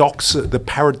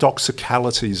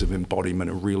paradoxicalities of embodiment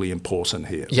are really important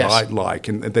here, right?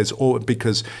 And there's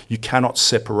because you cannot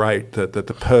separate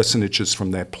the personages from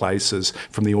their places,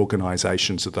 from the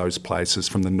organisations of those places,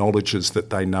 from the knowledges that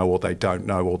they know or they don't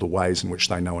know, or the ways in which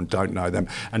they know and don't know them.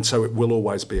 And so it will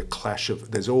always be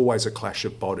there's always a clash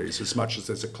of bodies as much as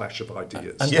there's a clash of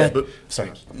ideas. Okay,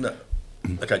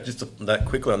 just that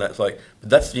quickly on that. It's like, but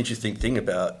that's the interesting thing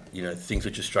about, things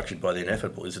which are structured by the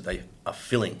ineffable is that they are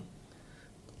filling.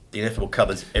 The ineffable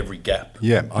covers every gap.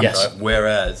 Yeah. Right?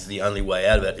 Whereas the only way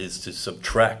out of it is to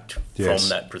subtract from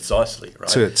that precisely, right?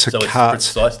 To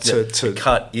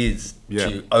cut is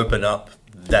to open up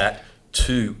that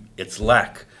to its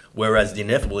lack, whereas the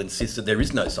ineffable insists that there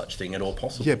is no such thing at all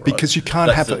possible. Yeah, because you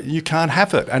can't have it. You can't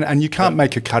have it, and you can't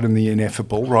make a cut in the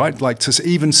ineffable, right? Like to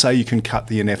even say you can cut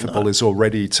the ineffable is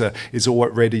already to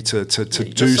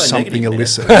do something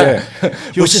illicit.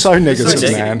 You're so negative,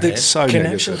 man. It's so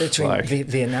connection negative. between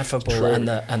the ineffable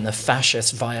and the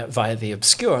fascist via the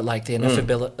obscure. Like the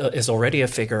ineffable is already a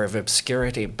figure of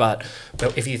obscurity, but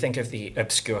if you think of the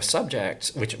obscure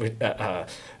subject, which is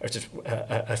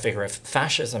a figure of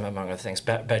fascism among other things,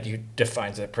 but you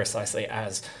defines it precisely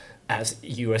as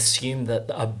you assume that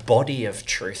a body of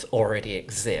truth already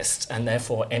exists, and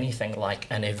therefore anything like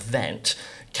an event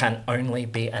can only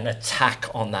be an attack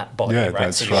on that body, right?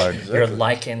 That's so right. You're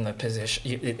like in the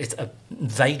position, it's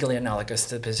vaguely analogous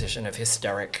to the position of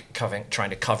hysteric trying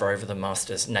to cover over the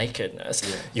master's nakedness.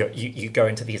 You go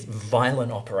into these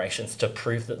violent operations to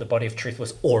prove that the body of truth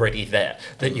was already there,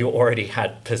 that you already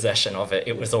had possession of it,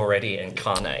 it was already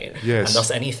incarnate. And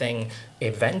thus anything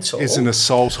eventual is an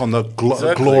assault on the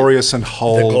glorious and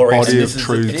whole body of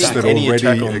truths that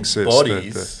already exist.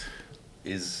 Bodies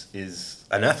is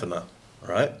anathema.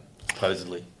 Right?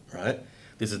 Supposedly, right?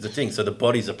 This is the thing. So the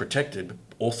bodies are protected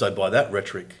also by that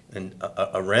rhetoric and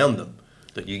around them.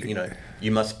 That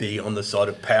you must be on the side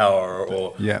of power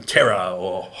or terror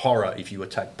or horror if you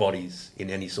attack bodies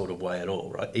in any sort of way at all,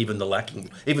 right? Even the lack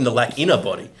inner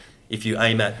body. If you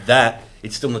aim at that,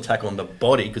 it's still an attack on the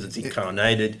body because it's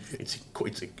incarnated. It's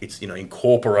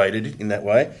incorporated in that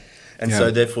way, and so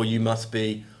therefore you must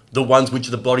be the ones which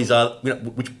the bodies are,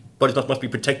 which bodies must be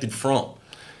protected from.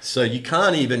 So you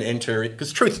can't even enter it,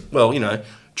 because truth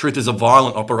is a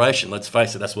violent operation. Let's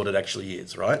face it, that's what it actually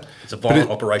is, right? It's a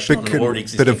violent operation on an already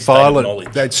existing state of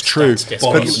knowledge. That's true.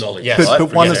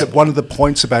 But one of the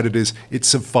points about it is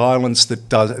it's a violence that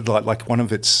does, like one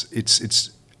of its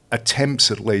attempts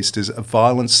at least is a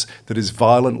violence that is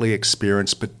violently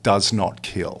experienced but does not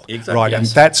kill. Exactly. Right, yes. and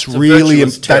that's it's really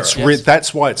that's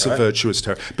why it's a virtuous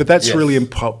terror. But that's really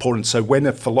important. So when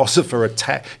a philosopher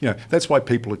that's why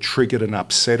people are triggered and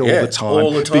upset all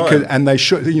the time. And they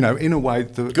should, in a way,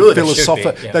 the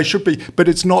philosopher they should be. But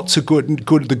it's not so good.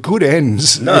 The good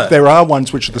ends. No. If there are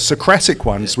ones which are the Socratic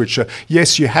ones, which are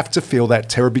yes, you have to feel that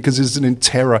terror because it's an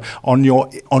terror on your,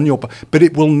 but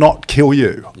it will not kill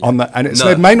you on that. And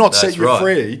it may not set you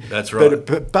free. That's right.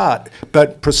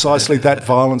 But precisely that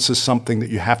violence is something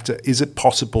that you have to. Is it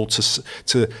possible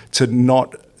to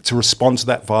respond to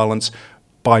that violence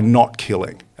by not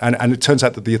killing? And it turns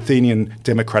out that the Athenian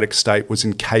democratic state was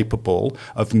incapable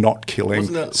of not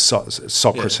killing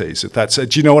Socrates. If that's,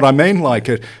 do you know what I mean?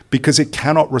 Because it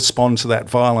cannot respond to that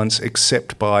violence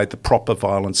except by the proper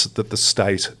violence that the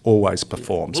state always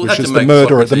performs, which is the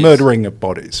murdering of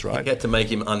bodies. Right? You had to make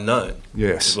him unknown.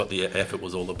 Yes, is what the effort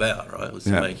was all about. Right? It was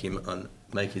to make him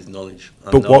make his knowledge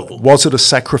unknowable. But what was it a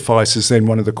sacrifice is then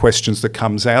one of the questions that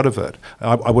comes out of it.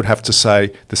 I would have to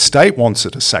say the state wants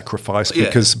it a sacrifice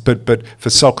because, but for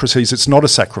Socrates it's not a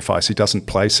sacrifice. He doesn't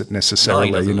place it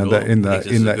necessarily in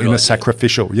a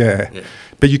sacrificial.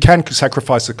 But you can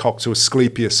sacrifice a cock to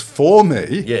Asclepius for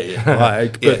me.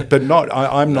 But not.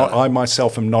 I'm not. I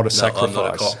myself am not a sacrifice. I'm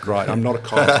not a cock. Right. I'm not a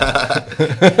cock.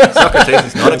 Socrates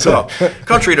is not a cock.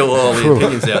 Contrary to all the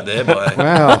opinions out there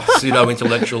by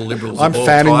pseudo-intellectual liberals. I'm of all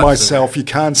fanning types myself. You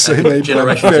can't see me.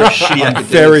 Generations of shitty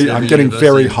academics I'm every getting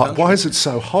very university in hot. the Why is it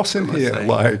so hot in here? saying.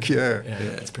 Like, yeah.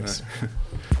 It's pretty.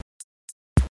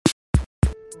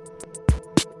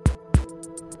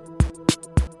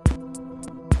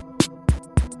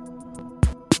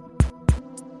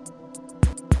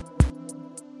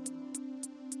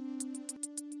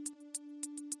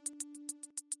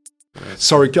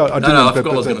 Sorry, go. I No, I forgot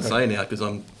what I was going to say now because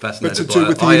I'm But fascinated to do by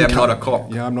with it. the I am income. not a cock.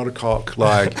 Yeah, I'm not a cock.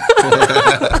 Like,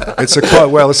 it's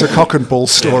a cock and bull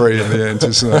story in the end,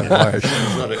 isn't it? Like,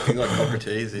 He's not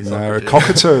Socrates. He's no, a Socrates.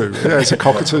 cockatoo. Yeah, it's a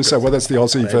cockatoo. So, well, that's the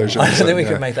Aussie version. I don't isn't think we it?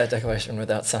 can make that declaration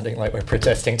without sounding like we're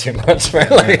protesting too much. Right?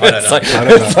 Like, I don't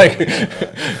know. it's like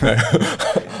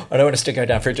I don't want us to go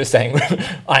down for just saying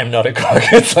I'm not a cock.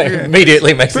 It's like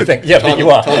immediately makes you think, yeah, but you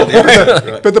are.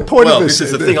 But the point Well, of this,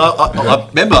 this is the thing. I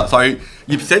remember. So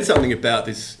you've said something about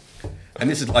this, and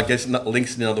this is, I guess,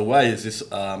 links in another way. Is this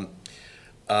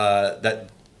that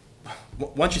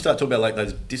once you start talking about like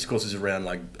those discourses around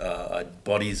like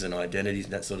bodies and identities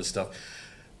and that sort of stuff,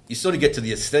 you sort of get to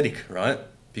the aesthetic, right?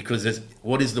 Because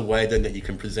what is the way then that you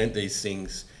can present these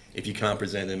things if you can't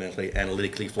present them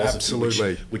analytically, philosophically,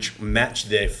 Absolutely. which match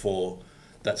therefore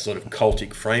that sort of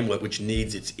cultic framework, which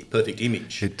needs its perfect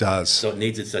image. It does. So it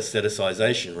needs its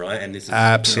aestheticization, right? And this is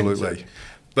Absolutely.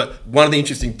 But one of the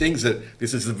interesting things that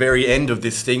this is the very end of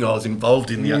this thing I was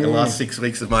involved in the last 6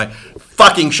 weeks of my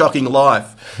fucking shocking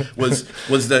life was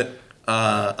that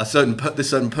this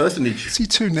certain personage. is he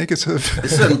too negative?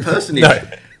 This certain personage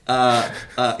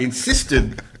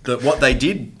insisted that what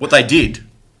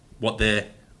their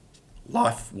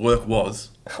life work was.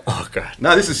 Oh god.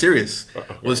 No, this is serious.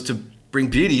 Was to bring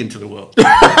beauty into the world.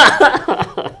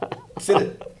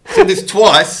 Said this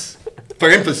twice for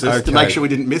emphasis to make sure we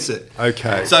didn't miss it.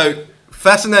 Okay. So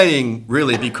fascinating,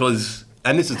 really, because,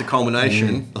 and this is the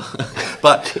culmination,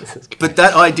 but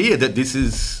that idea that this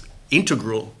is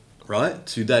integral, right,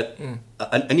 to that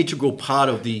an integral part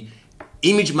of the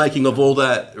image making of all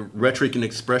that rhetoric and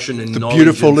expression and The knowledge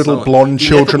beautiful and little so on. blonde The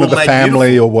children of the ineffable made family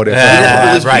beautiful. or whatever.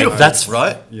 Ineffable is right. beautiful, That's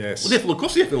right. Yes. Well, therefore, of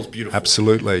course, the feels beautiful.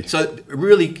 Absolutely. So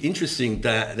really interesting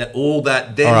that all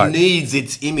that then All right. needs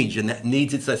its image and that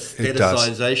needs its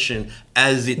aestheticization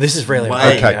as its This is really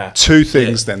way. Okay, Yeah. two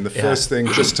things Yeah. then. The first thing,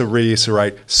 just to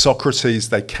reiterate, Socrates,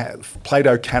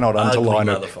 Plato cannot underline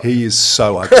it. motherfucker. He is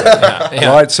so ugly.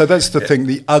 Right? So that's the thing.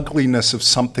 The ugliness of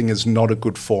something is not a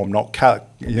good form, not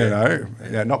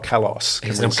not kalos.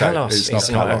 He's can we not say. kalos. He's He's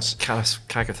not not kalos.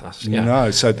 kagathos. Yeah.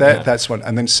 No, so that's one.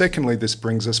 And then secondly, this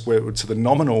brings us to the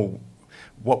nominal,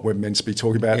 what we're meant to be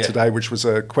talking about today, which was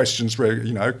questions,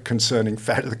 concerning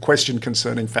the question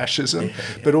concerning fascism,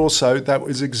 but also that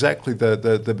was exactly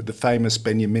the famous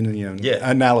Benjaminian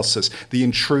analysis, the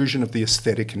intrusion of the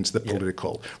aesthetic into the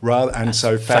political,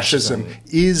 so fascism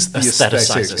is the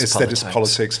aesthetic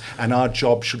politics, and our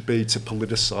job should be to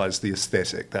politicize the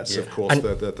aesthetic. That's of course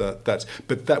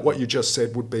but what you just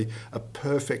said would be a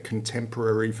perfect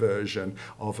contemporary version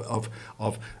of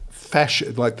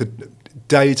fashion, like the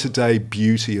day-to-day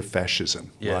beauty of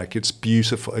fascism. Like it's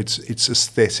beautiful, it's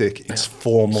aesthetic, it's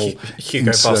formal.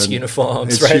 Hugo Boss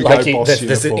uniforms, it's right? Hugo Like Boss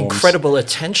there's an uniforms. incredible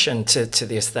attention to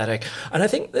the aesthetic, and I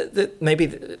think that maybe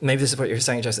this is what you're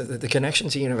saying, Justin. That the connection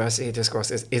to university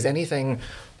discourse is anything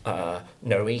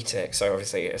noetic. So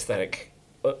obviously, aesthetic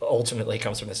ultimately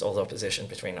comes from this old opposition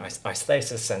between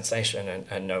aesthesis, sensation,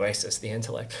 and noesis, the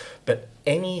intellect. But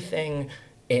anything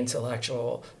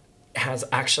intellectual has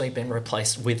actually been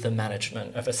replaced with the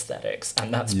management of aesthetics,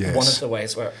 and that's one of the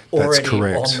ways we're already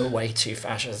on the way to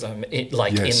fascism, in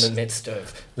the midst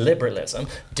of liberalism,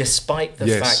 despite the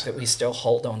fact that we still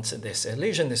hold on to this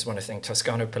illusion. This is one of the things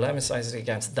Toscano polemicizes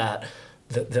against, that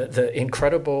the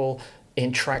incredible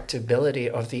intractability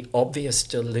of the obvious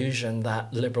delusion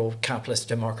that liberal capitalist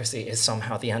democracy is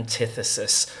somehow the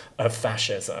antithesis of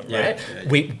fascism, right?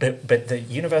 But the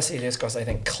university discourse, I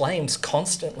think, claims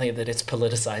constantly that it's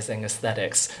politicizing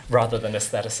aesthetics rather than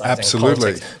aestheticizing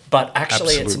politics. But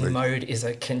actually its mode is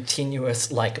a continuous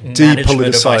management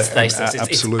of aesthesis.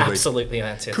 It's absolutely an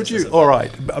antithesis. Could you, all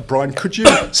right, Brian, could you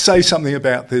say something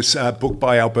about this book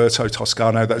by Alberto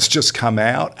Toscano that's just come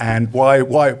out, and why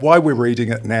we're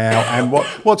reading it now, and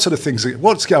what sort of things,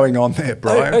 what's going on there,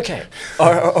 Brian? Okay.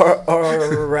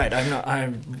 All right.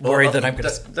 I'm worried that I'm going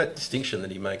to... That distinction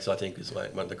that he makes, I think, is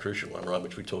like one of the crucial one, right,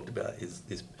 which we talked about, is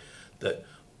that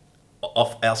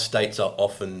our states are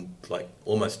often like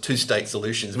almost two-state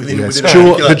solutions within the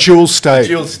dual state. The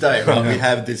dual state, right? We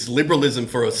have this liberalism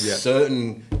for a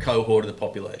certain cohort of the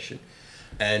population,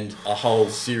 and a whole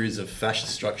series of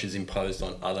fascist structures imposed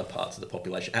on other parts of the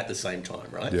population at the same time,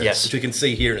 right? Yes. Which we can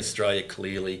see here in Australia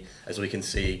clearly, as we can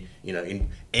see, in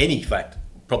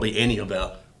probably any of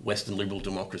our Western liberal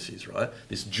democracies, right?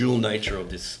 This dual nature of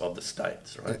the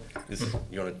states, right? The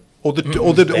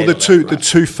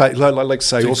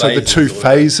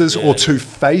two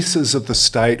faces of the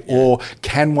state, or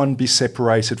can one be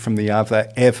separated from the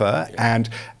other ever? And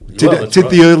did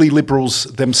the early liberals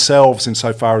themselves,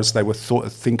 insofar as they were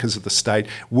thinkers of the state,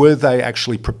 were they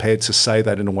actually prepared to say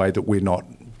that in a way that we're not?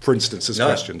 For instance, as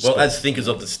Christians. Well, as thinkers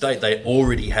of the state, they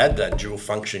already had that dual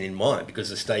function in mind, because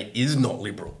the state is not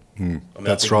liberal.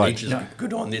 That's right. Nietzsche's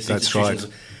good on this. That's right.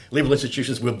 Liberal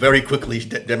institutions will very quickly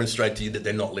demonstrate to you that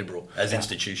they're not liberal as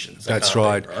institutions. That's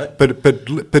right.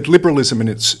 But liberalism in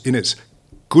its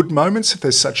good moments, if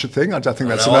there's such a thing, I don't think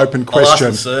that's an open question. I'll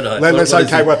ask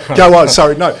the go on.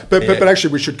 Sorry, no, but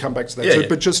actually we should come back to that too.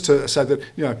 But just to say that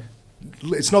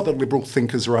it's not that liberal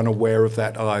thinkers are unaware of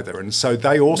that either, and so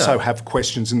they also have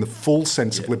questions in the full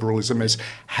sense of liberalism: is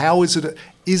how is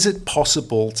it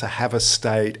possible to have a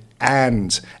state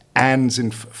and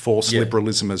enforce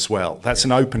liberalism as well? That's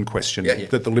an open question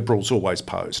that the liberals always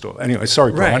posed. Anyway,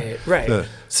 sorry, Brian. Right.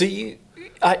 So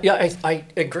I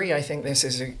agree. I think this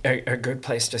is a good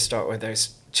place to start with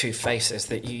those two faces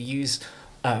that you use.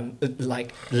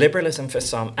 Like liberalism for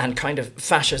some, and kind of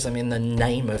fascism in the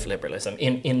name of liberalism,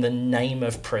 in the name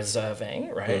of preserving,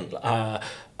 right,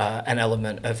 an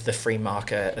element of the free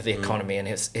market, of the economy. And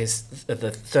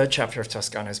the third chapter of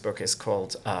Toscano's book is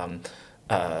called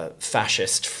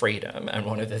Fascist Freedom, and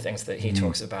one of the things that he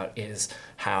talks about is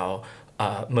how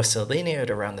Mussolini,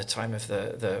 at around the time of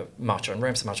the March on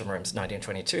Rome, so March on Rome's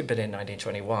 1922, but in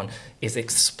 1921, is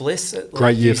explicitly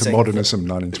great year for modernism,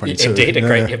 1922. Indeed, a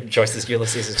great year. Joyce's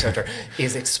Ulysses, etc.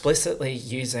 Is explicitly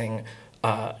using,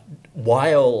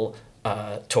 while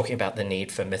talking about the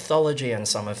need for mythology and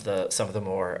some of the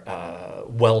more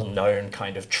well-known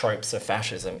kind of tropes of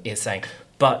fascism, is saying,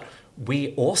 but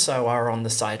we also are on the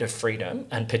side of freedom,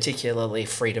 and particularly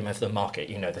freedom of the market.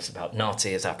 You know this about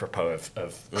Nazis, apropos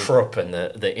of Krupp and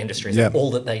the industries, and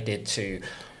all that they did to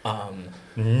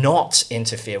not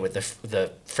interfere with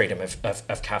the freedom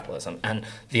of capitalism. And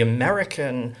the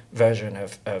American version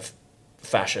of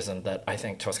fascism that I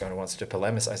think Toscano wants to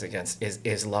polemicize against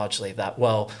is largely that,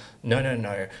 well,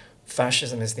 no.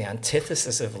 Fascism is the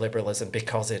antithesis of liberalism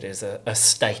because it is a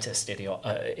statist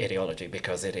ideology,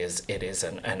 because it is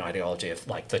an ideology of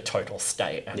like the total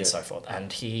state and so forth.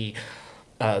 And he,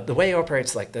 the way he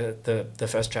operates, like the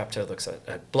first chapter looks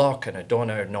at Bloch and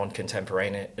Adorno,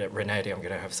 non-contemporaneity. I'm going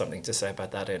to have something to say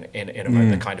about that in a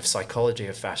moment, the kind of psychology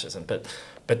of fascism.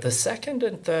 But the second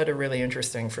and third are really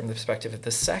interesting from the perspective of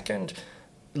the second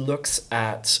looks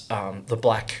at the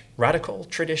black radical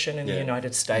tradition in the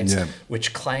United States,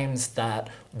 which claims that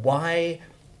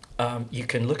you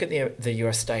can look at the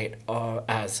US state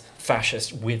as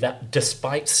fascist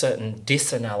despite certain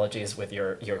disanalogies with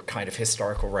your kind of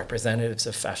historical representatives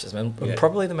of fascism. And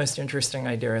probably the most interesting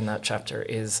idea in that chapter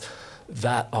is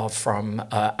that from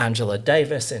Angela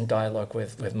Davis in dialogue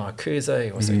with Marcuse.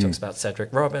 He also talks about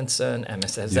Cedric Robinson, Aimé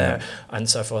Césaire, and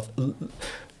so forth,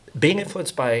 being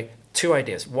influenced by two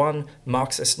ideas. One,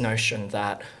 Marxist notion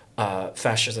that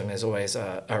fascism is always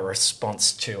a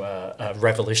response to a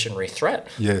revolutionary threat,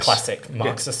 classic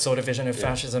Marxist sort of vision of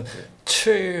fascism.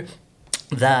 Two,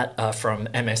 that from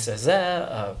Aimé Césaire,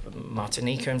 a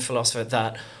Martinican philosopher,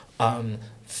 that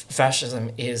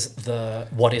fascism is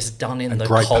what is done in the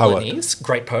colonies,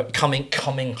 great poet,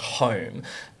 coming home.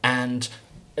 And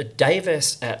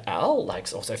Davis et al.,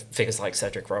 like also figures like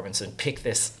Cedric Robinson, pick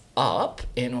this up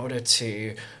in order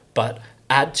to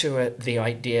add to it the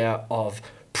idea of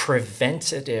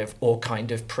preventative or kind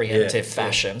of preemptive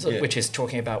fascism, which is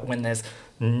talking about when there's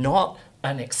not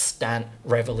an extant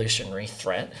revolutionary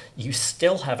threat, you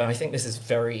still have, and I think this is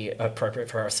very appropriate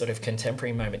for our sort of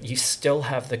contemporary moment, you still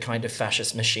have the kind of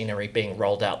fascist machinery being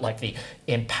rolled out, like the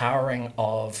empowering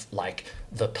of like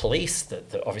the police,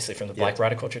 that obviously from the black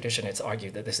radical tradition, it's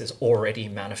argued that this is already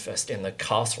manifest in the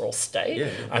carceral state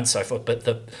and so forth, but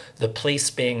the police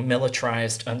being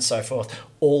militarized and so forth,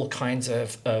 all kinds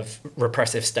of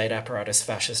repressive state apparatus,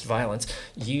 fascist violence,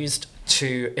 used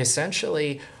to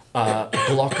essentially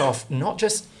block off not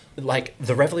just like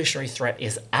the revolutionary threat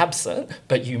is absent,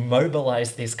 but you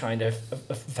mobilize these kind of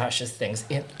fascist things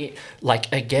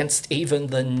like against even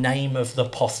the name of the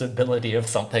possibility of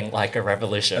something like a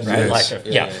revolution, right?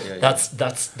 Yes.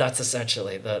 That's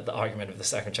essentially the argument of the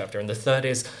second chapter, and the third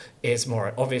is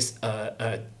more obvious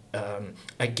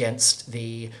against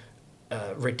the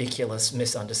ridiculous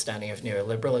misunderstanding of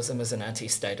neoliberalism as an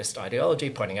anti-statist ideology,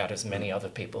 pointing out, as many other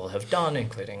people have done,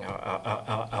 including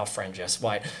our friend Jess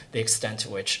White, the extent to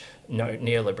which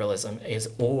neoliberalism is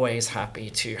always happy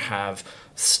to have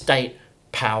state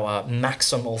power,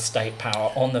 maximal state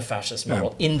power on the fascist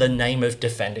model in the name of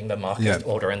defending the Marxist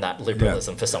order and that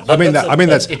liberalism for some. That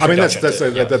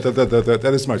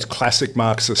is the most classic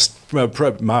Marxist,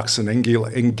 Marx and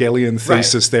Engelian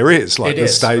thesis there is. Like the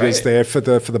state is there for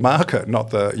the market, not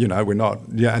the we're not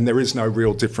and there is no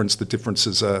real difference. The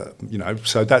differences are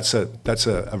so that's a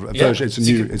version.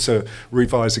 It's a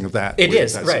revising of that. It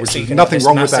is right. Which so is nothing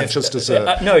wrong with that. Just as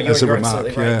a you're remark.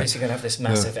 Absolutely right. So you can have this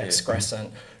massive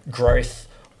excrescent growth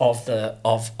of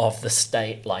the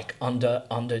state, like under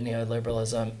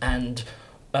neoliberalism, and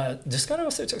this kind of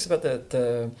also talks about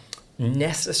the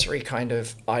necessary kind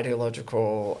of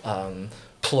ideological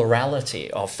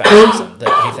plurality of fascism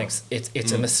that he thinks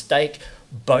it's a mistake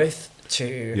both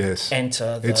to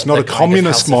enter the it's not a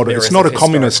communist model. It's not a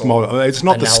communist model. It's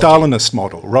not the Stalinist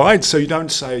model, right? So you don't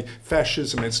say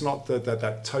fascism. It's not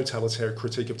that totalitarian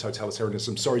critique of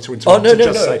totalitarianism. Sorry to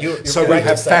interrupt. So we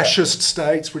have fascist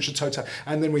states, which are total,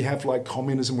 and then we have like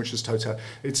communism, which is total.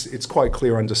 It's quite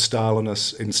clear under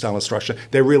Stalinist Russia.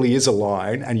 There really is a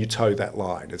line, and you toe that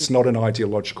line. It's not an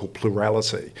ideological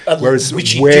plurality.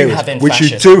 Which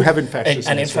you do have in fascism.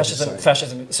 And in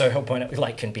fascism. So he'll point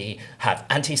out, can have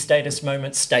anti-statist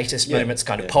moments, statist moments,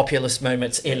 kind of populist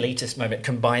moments, elitist moment,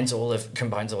 combines all of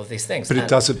these things. But it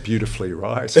does it beautifully,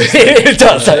 right? It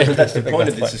does. That's the point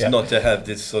of this, is not to have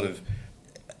this sort of,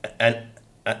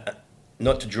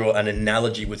 not to draw an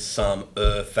analogy with some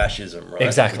fascism, right?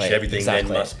 Exactly. Which everything then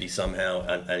must be somehow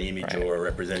an image or a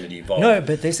representative of. No,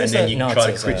 but this is and then you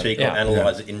try to critique or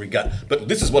analyse it in regard. But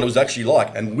this is what it was actually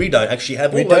like, and we don't actually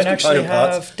have all those component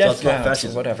parts. So it's not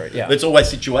fascism. Or whatever. Yeah. But it's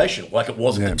always situational, like it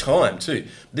was at the time too.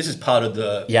 This is part of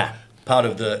the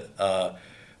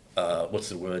what's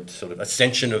the word? Sort of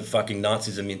ascension of fucking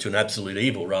Nazism into an absolute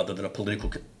evil rather than a political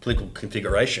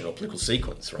configuration or political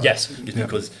sequence, right? Yes. It's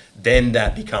because then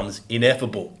that becomes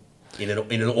ineffable in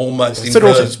an almost but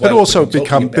it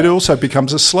also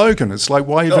becomes a slogan. It's like,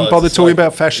 why even bother talking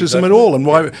about fascism at all? And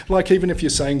why, like, even if you're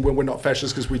saying, well, we're not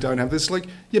fascists because we don't have this, like,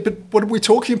 but what are we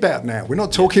talking about now? We're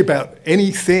not talking about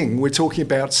anything. We're talking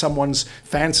about someone's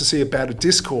fantasy about a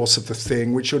discourse of the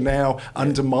thing, which you're now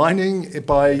undermining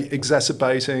by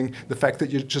exacerbating the fact that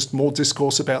you're just more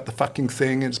discourse about the fucking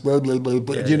thing. It's blah, blah, blah,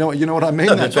 blah. You know what I mean?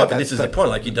 No, that's right, but this is the point.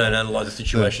 Like, you don't analyse the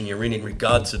situation you're in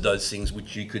regards to those things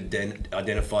which you could then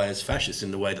identify as fascists in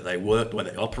the way that they work, the way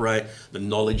they operate, the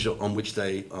knowledge on which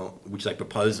they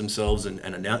propose themselves and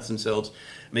announce themselves.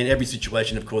 I mean, every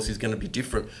situation, of course, is going to be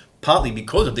different, partly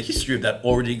because of the history of that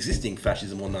already existing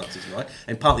fascism or Nazism, right?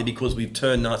 And partly because we've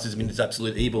turned Nazism into this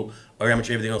absolute evil, around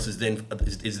which everything else is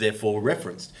therefore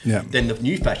referenced. Yeah. Then the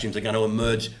new fascisms are going to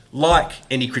emerge, like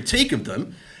any critique of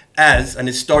them, as an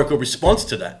historical response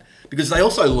to that. Because they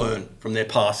also learn from their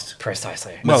past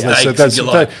precisely mistakes,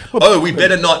 we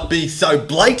better not be so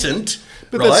blatant,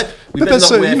 right? We better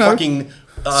not wear fucking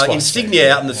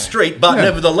insignia out in the street, but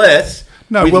nevertheless,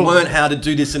 we've learned how to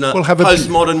do this in a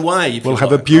postmodern way. We'll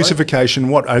have a beautification.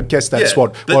 Right? I guess that's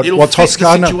what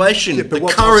Toscano.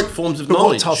 The current forms of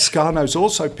knowledge. What Toscano's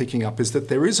also picking up is that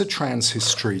there is a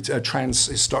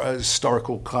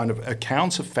historical kind of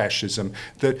account of fascism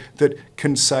that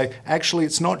can say, actually,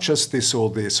 it's not just this or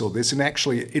this or this, and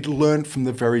actually, it learned from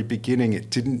the very beginning. It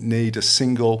didn't need a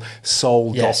single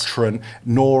sole doctrine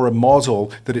nor a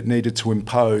model that it needed to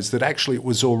impose. That actually, it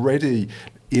was already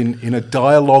in a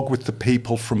dialogue with the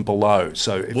people from below.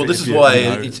 So, this is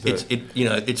why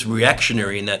it's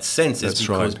reactionary in that sense. Is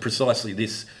because precisely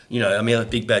this,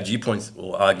 Big Bad Viewpoints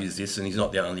argues this, and he's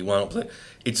not the only one.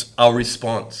 It's a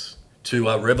response to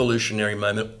a revolutionary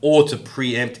moment, or to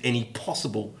preempt any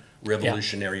possible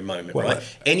revolutionary moment. Right?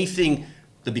 Anything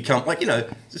that becomes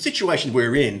the situation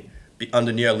we're in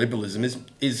under neoliberalism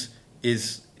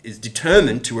is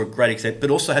determined to a great extent,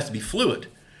 but also has to be fluid.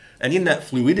 And in that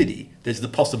fluidity, there's the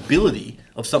possibility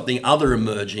of something other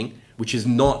emerging, which is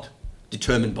not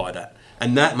determined by that.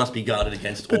 And that must be guarded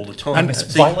against all the time. And it's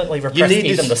violently repressed,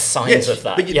 even the signs of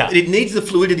that. But it needs the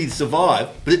fluidity to survive,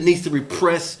 but it needs to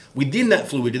repress within that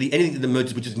fluidity anything that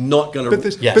emerges which is not going to.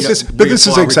 This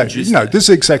is exactly this is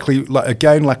exactly like,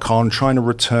 again, Lacan trying to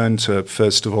return to,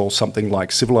 first of all, something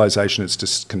like civilization, its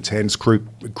discontents,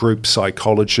 group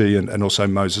psychology, and also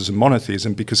Moses and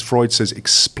monotheism, because Freud says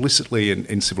explicitly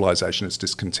in Civilization, its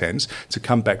discontents, to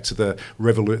come back to the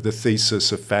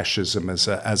thesis of fascism as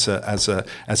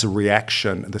a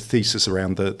reaction, the thesis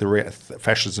around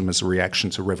fascism as a reaction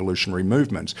to revolutionary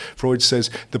movements. Freud says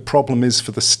the problem is,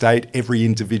 for the state, every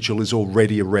individual is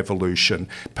already a revolution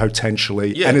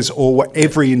potentially, and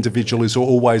every individual is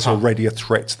always already a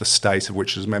threat to the state of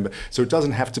which is a member. So it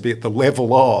doesn't have to be at the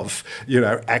level of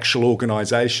actual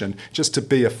organisation, just to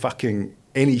be a fucking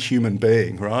any human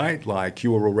being, right? Like,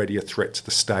 you are already a threat to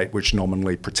the state, which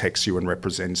nominally protects you and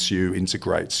represents you,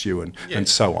 integrates you, and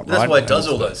so on. That's right? why it does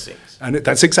all those things. And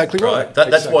that's exactly right.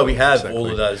 That's why we have all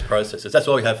of those processes. That's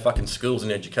why we have fucking schools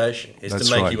and education, is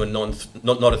to make you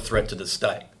not a threat to the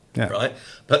state. Yeah. Right?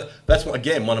 But that's,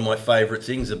 again, one of my favourite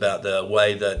things about the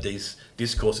way that these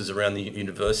discourses around the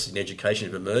university and education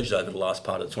have emerged over the last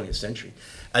part of the 20th century,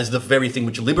 as the very thing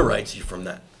which liberates you from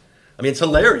that. I mean, it's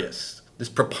hilarious. This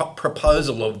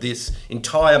proposal of this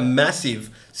entire massive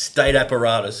state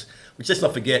apparatus, which, let's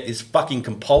not forget, is fucking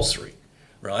compulsory,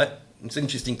 right? It's an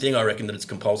interesting thing, I reckon, that it's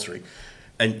compulsory.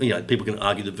 And, people can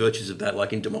argue the virtues of that,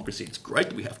 like in democracy. It's great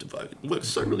that we have to vote. It works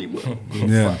so really well.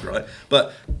 Fuck, right?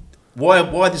 But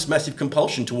why this massive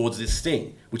compulsion towards this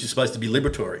thing, which is supposed to be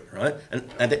liberatory, right?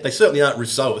 And they certainly aren't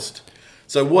Rousseauist.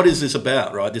 So what is this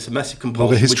about, right? This massive compulsion.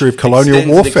 Well, the history of colonial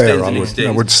warfare,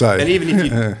 I would say. And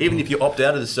even if you opt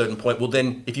out at a certain point, well,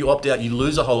 then if you opt out, you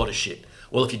lose a whole lot of shit.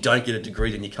 Well, if you don't get a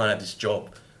degree, then you can't have this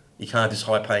job. You can't have this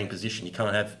high-paying position. You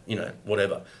can't have,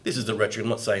 whatever. This is the rhetoric. I'm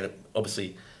not saying that,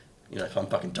 obviously, if I'm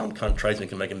fucking dumb cunt tradesman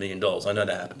can make $1 million. I know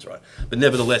that happens, right? But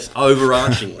nevertheless,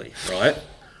 overarchingly, right,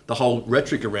 the whole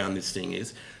rhetoric around this thing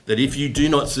is that if you do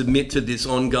not submit to this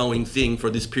ongoing thing for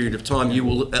this period of time, you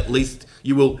will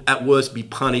at worst be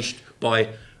punished by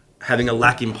having a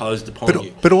lack imposed upon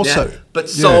you. But also...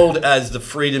 sold as the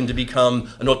freedom to become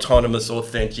an autonomous,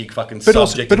 authentic fucking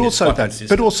subject. But also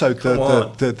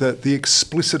the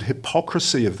explicit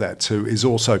hypocrisy of that too is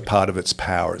also part of its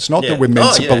power. It's not that we're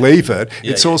meant to believe it.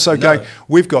 It's also going,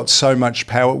 we've got so much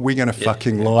power, we're going to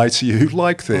fucking lie to you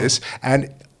like this.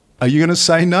 And are you going to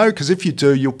say no? Because if you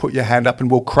do, you'll put your hand up and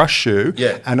we'll crush you.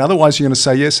 Yeah. And otherwise, you're going to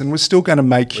say yes, and we're still going to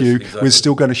make you. Exactly. We're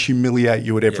still going to humiliate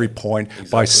you at every point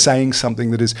by saying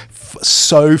something that is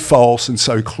so false and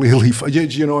so clearly. Do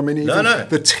you know what I mean? Even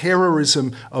the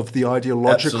terrorism of the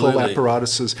ideological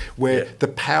apparatuses, where the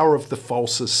power of the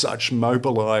false is such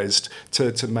mobilised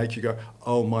to make you go,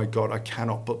 oh my God, I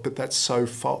cannot. But that's so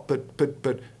false. But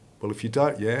well, if you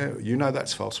don't,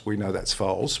 that's false. We know that's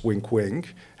false. Wink,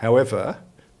 wink. However,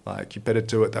 like, you better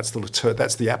do it. That's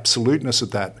the absoluteness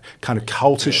of that kind of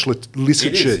cultish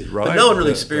liturgy, right? But no one really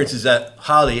experiences that.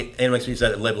 Hardly anyone experiences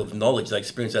that at the level of knowledge. They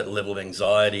experience that at the level of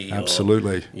anxiety.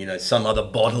 Absolutely. Or, some other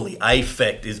bodily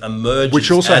affect is emerging, which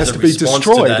also has to be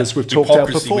destroyed, as we've talked about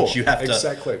before. Which you have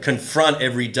to confront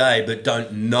every day, but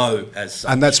don't know as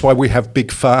such. And that's why we have big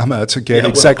pharma to get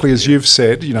as you've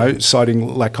said, citing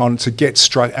Lacan,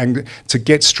 to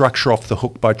get structure off the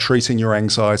hook by treating your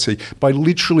anxiety, by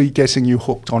literally getting you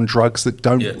hooked on drugs that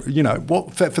don't,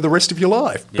 for the rest of your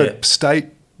life. But state,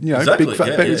 exactly. Big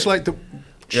but it's like the,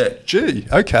 gee,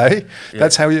 okay,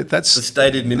 that's how you. That's the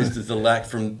state administers the lack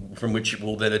from which it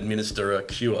will then administer a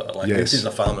cure. Like this is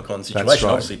a pharmacon situation,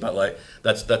 obviously, but like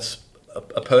that's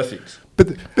a perfect.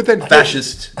 But then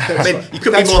fascist. I mean, you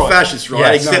could be more fascist,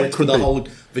 right? Except for the whole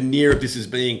veneer of this as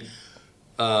being.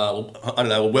 I don't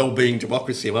know, a well-being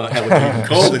democracy. How would you even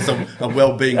call this? A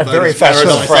well-being very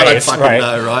fascist phrase, I don't fucking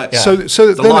know, right? Yeah. So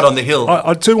the light on the hill.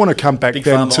 I do want to come back big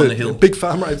then to on the hill. Big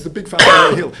Pharma. It's the big pharma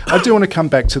on the hill. I do want to come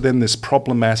back to then this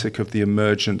problematic of the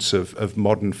emergence of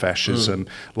modern fascism,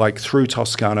 like through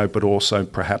Toscano, but also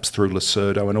perhaps through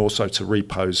Lacerdo, and also to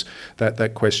repose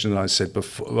that question I said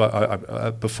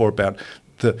before about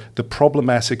the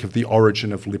problematic of the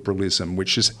origin of liberalism,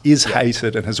 which is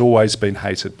hated and has always been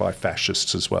hated by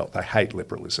fascists as well. They hate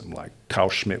liberalism. Like Carl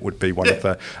Schmitt would be one of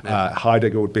the,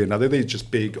 Heidegger would be another. They're just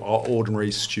big,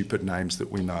 ordinary, stupid names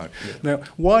that we know. Yeah. Now,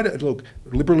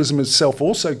 liberalism itself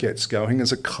also gets going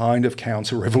as a kind of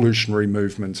counter-revolutionary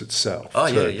movement itself.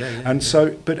 And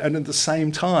so, and at the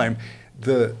same time,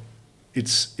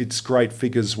 it's great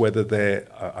figures, whether they're,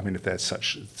 if there's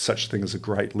such a thing as a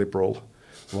great liberal.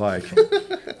 Like,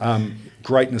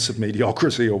 greatness of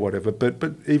mediocrity or whatever,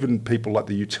 but even people like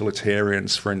the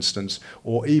utilitarians, for instance,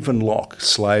 or even Locke,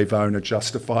 slave owner,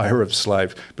 justifier of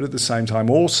slave, but at the same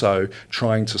time also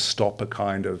trying to stop a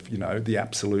kind of,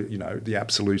 the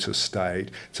absolutist state,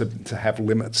 to have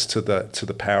limits to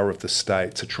the power of the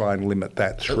state, to try and limit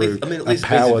that through at least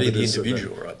power vis-a-vis that the is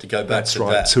individual, right? To go back that's to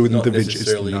right, that, to not individuals.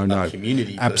 necessarily No, a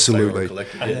community, absolutely, per se, or a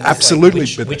collective. And then absolutely.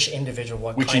 it's like but which individual,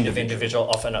 what Which kind individual? of individual,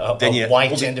 often a Then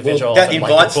white individual. that often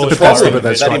invites like a the bourgeois problem.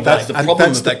 individual. That invites the And problem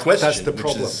that's of that question. That's the which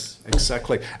problem. is-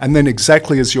 Exactly. And then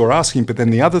exactly as you're asking, but then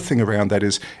the other thing around that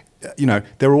is,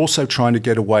 they're also trying to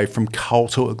get away from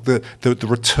cult, or the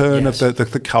return Yes. of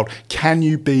the cult. Can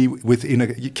you be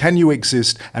can you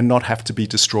exist and not have to be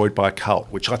destroyed by a cult?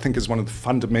 Which I think is one of the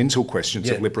fundamental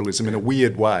questions of liberalism in a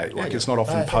weird way. Like it's not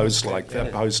often posed like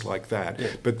that. Yeah.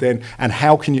 But then, and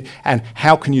how can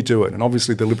you do it? And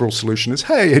obviously the liberal solution is,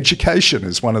 hey, education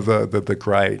is one of the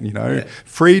great,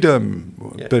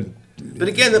 freedom. Yeah. But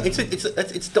again,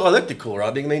 it's dialectical,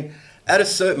 right? I mean, at a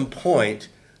certain point,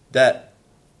 that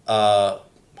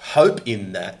hope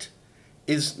in that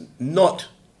is not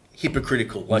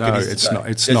hypocritical like No, it is it's today. not.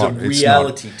 It's There's not. a It's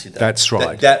reality not. to that. That's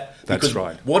right. That's That's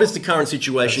right. What is the current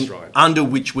situation That's right. under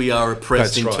which we are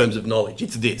oppressed That's in right. terms of knowledge?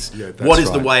 It's this. Yeah, that's what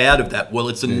is the right. way out of that? Well,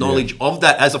 it's a knowledge of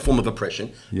that as a form of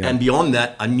oppression, Yeah. and beyond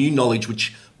that, a new knowledge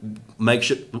which make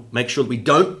sure we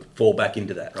don't fall back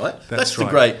into that, right? That's the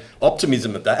right. great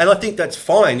optimism of that. And I think that's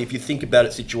fine if you think about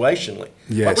it situationally.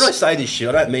 Yes. Like when I say this shit,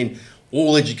 I don't mean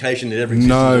all education in every No,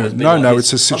 system has been no, like no,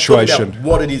 this. it's a I'm talking situation. about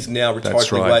what it is now,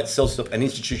 rhetorically, right. the way it's self and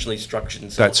institutionally structured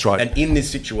and so That's right. And in this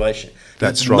situation,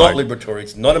 That's it's right. not liberatory,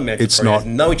 it's not emancipatory, It's not. there's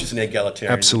no interest in egalitarianism.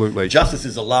 Absolutely. Justice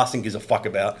is the last thing gives a fuck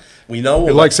about. We know all it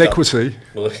that likes stuff. equity.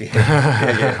 Well,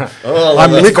 yeah. Oh,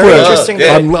 I'm that's liquid. very interesting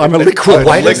Yeah. I'm a liquid.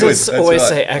 Why Liquid, does it that's always right.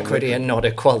 say equity and not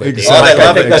equality? Exactly. Oh, they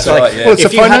love it. That's That's like, right, yeah. Well, it's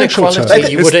if a you had financial term.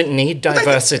 equality, you wouldn't need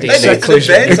diversity Maybe and it's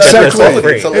inclusion. an Because advantage. it's Exactly. all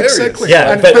free. It's hilarious. Exactly.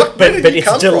 Yeah, And- but where did it it's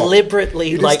come from? deliberately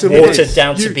It is like deliberate. watered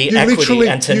down to be equity literally-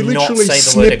 and to you not literally say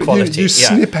the word equality. You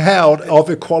snip out of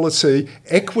equality,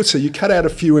 equity. You cut out a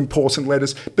few important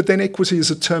letters, but then equity is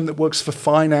a term that works for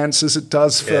finance as it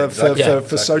does for Yeah, exactly.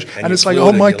 for social. And And it's you're like,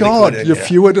 fluid oh my and you're God, liquid you're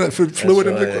and- fluid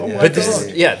and right, liquid. Oh yeah. my But God. this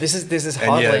is And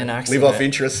hardly yeah, an accident. live off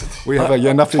interest. We have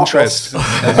enough interest.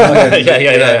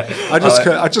 yeah.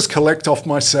 I just collect off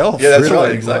myself. Yeah, that's really,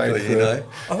 right, exactly. like, You know,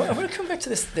 I want to come back to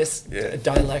this Yeah.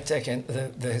 dialectic and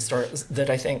the historic that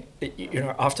I think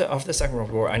after the Second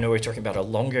World War. I know we're talking about a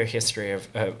longer history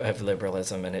of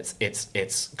liberalism and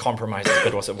its compromises,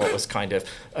 but also what was kind of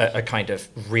a kind of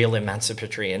real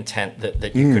emancipatory intent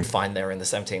that you could find there in the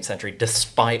 17th century,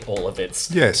 despite all of its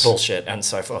Yes. bullshit and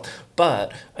so forth.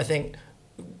 But I think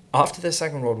after the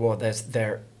Second World War, there's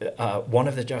one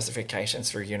of the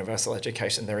justifications for universal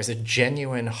education. There is a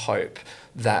genuine hope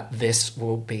that this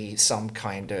will be some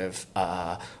kind of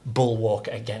bulwark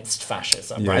against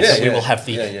fascism, right? Yes. So we will have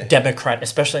the Yeah. democrat,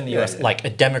 especially in the US, yeah. like a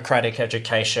democratic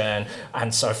education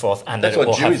and so forth, and that's that it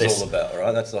will what have Jew this. is all about,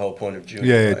 right? That's the whole point of Jew.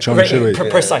 Yeah, right? John Right, Dewey.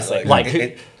 precisely, like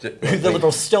it- who the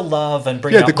liberals still love and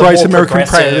bring Yeah, up the the great more American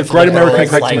progressive great American liberals,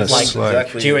 pragmatists, like-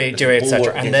 Exactly. Dewey, It's a etc.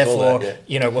 bulwark And against all therefore, that,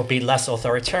 yeah. we'll be less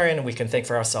authoritarian and we can think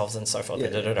for ourselves and so forth. Yeah.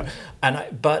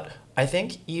 But I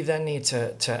think you then need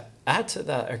to add to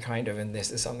that a kind of, and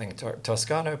this is something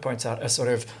Toscano points out, a sort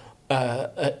of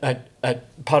a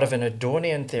part of an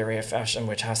Adornian theory of fashion,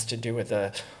 which has to do with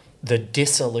the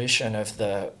dissolution of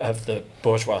the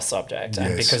bourgeois subject.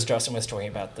 And Yes. because Justin was talking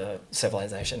about the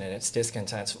civilization and its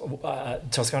discontents,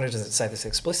 Toscano doesn't say this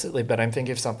explicitly, but I'm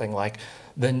thinking of something like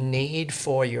the need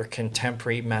for your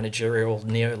contemporary managerial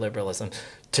neoliberalism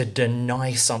to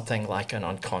deny something like an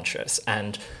unconscious.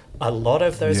 And a lot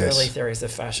of those Yes. early theories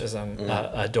of fascism,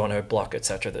 Adorno, Bloch,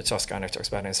 etc., that Toscano talks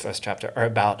about in his first chapter, are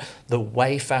about the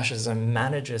way fascism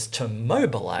manages to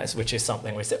mobilize, which is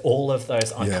something we say, all of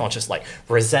those unconscious, like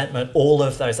resentment, all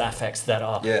of those affects that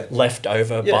are left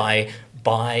over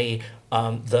by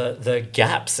the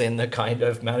gaps in the kind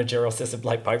of managerial system,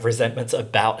 like by resentments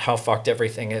about how fucked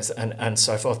everything is and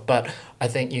so forth. But I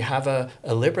think you have a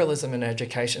liberalism and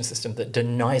education system that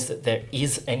denies that there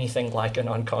is anything like an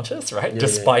unconscious, right?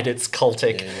 Despite its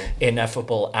cultic,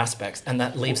 ineffable aspects. And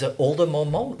that leaves it all the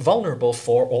more vulnerable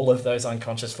for all of those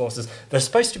unconscious forces. They're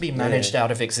supposed to be managed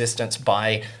out of existence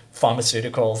by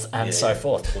pharmaceuticals and so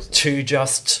forth to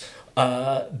just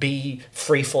be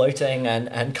free floating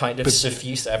and kind of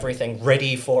suffuse everything,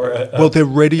 ready for they're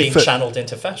ready being for, channeled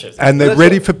into fascism. and they're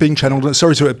ready for being channeled.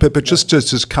 Sorry, but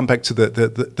just come back to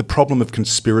the problem of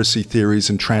conspiracy theories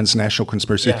and transnational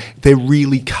conspiracy. Yeah. They're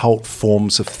really cult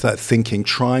forms of thinking,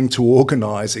 trying to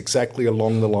organise exactly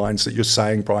along the lines that you're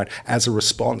saying, Brian, as a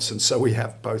response. And so we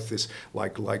have both this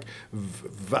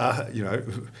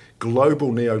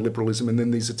global neoliberalism, and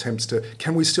then these attempts to,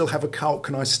 can we still have a cult?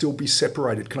 Can I still be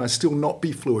separated? Can I still not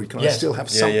be fluid? Can I still have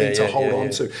something to hold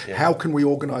on to? Yeah. How can we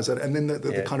organise that? And then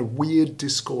the kind of weird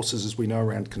discourses, as we know,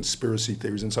 around conspiracy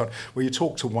theories and so on, where you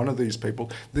talk to one of these people,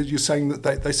 that you're saying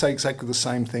that they say exactly the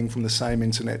same thing from the same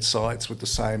internet sites with the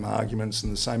same arguments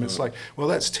and the same. It's like, well,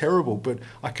 that's terrible, but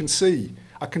I can see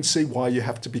why you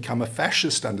have to become a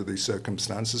fascist under these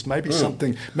circumstances. Maybe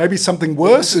something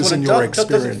worse is in your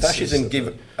experience. Doesn't fascism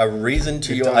give a reason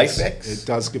to your affects? It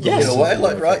does give Yes. a reason. In a way,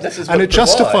 like, right? This is And what it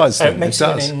justifies It them. makes It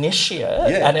you does. an initiate.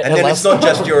 Yeah, And then it's not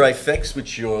just your affects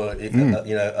which you're,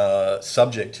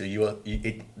 subject to.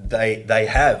 They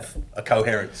have a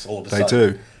coherence all of a They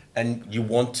sudden. do. And you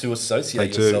want to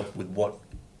associate They do. yourself with what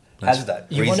has that.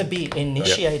 You want to reason. be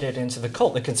initiated into the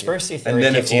cult. The conspiracy theory And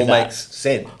then gives it you all that. makes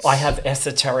sense. I have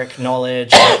esoteric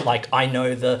knowledge, like I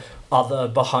know the other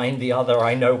behind the other.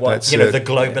 I know what That's the it.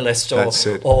 globalist That's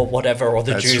it. or whatever, or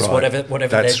the That's Jews, right. whatever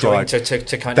That's they're right. doing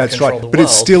to kind That's of control right. the But world.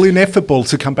 it's still ineffable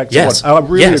to come back to Yes. what I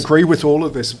really Yes. agree with all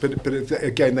of this. But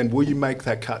again, then will you make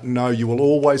that cut? No, you will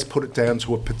always put it down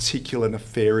to a particular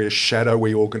nefarious,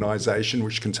 shadowy organisation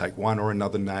which can take one or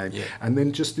another name, and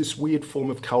then just this weird form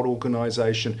of cult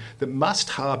organisation that must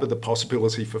harbour the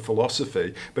possibility for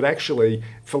philosophy. But actually,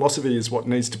 philosophy is what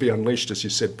needs to be unleashed, as you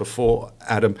said before,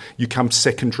 Adam. You come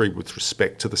secondary with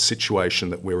respect to the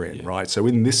situation that we're in, right? So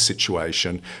in this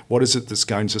situation, what is it that's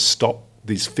going to stop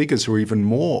these figures who are even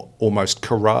more almost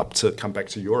corrupt, to come back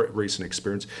to your recent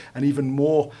experience, and even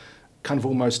more kind of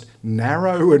almost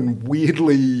narrow and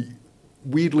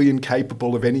weirdly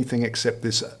incapable of anything except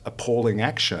this appalling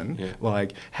action?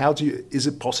 Like, is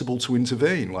it possible to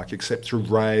intervene, like except through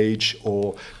rage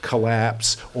or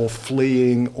collapse or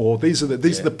fleeing? Or these are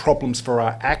the problems for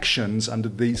our actions under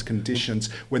these conditions,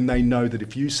 when they know that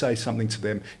if you say something to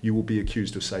them, you will be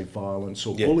accused of, say, violence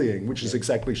or bullying, which is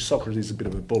exactly, Socrates is a bit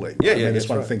of a bully. It's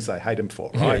one of the things they hate him for,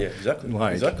 right? Exactly.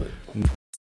 Exactly.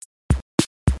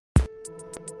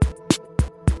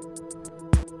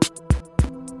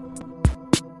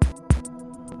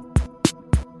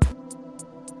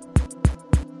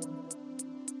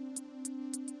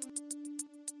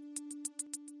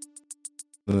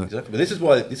 But this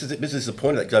is the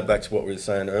point that go back to what we were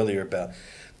saying earlier about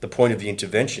the point of the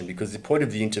intervention, because the point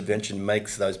of the intervention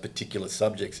makes those particular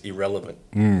subjects irrelevant,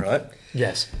 right?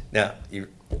 Yes. Now, it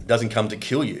doesn't come to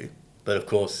kill you, but of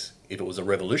course, if it was a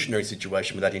revolutionary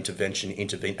situation where that intervention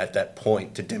intervened at that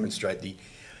point to demonstrate the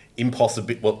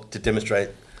to demonstrate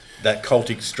that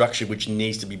cultic structure which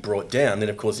needs to be brought down, then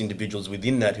of course individuals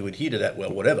within that who adhere to that,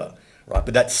 well, whatever, right?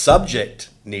 But that subject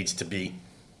needs to be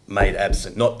made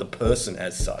absent, not the person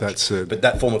as such. That's it. But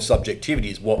that form of subjectivity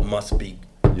is what must be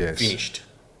finished,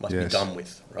 must be done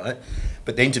with, right?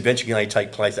 But the intervention can only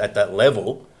take place at that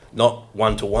level, not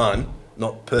one-to-one,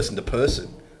 not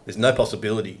person-to-person. There's no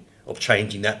possibility of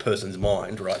changing that person's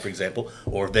mind, right, for example,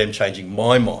 or of them changing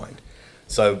my mind.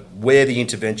 So where the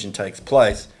intervention takes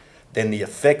place, then the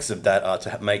effects of that are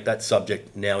to make that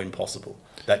subject now impossible.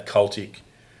 That cultic,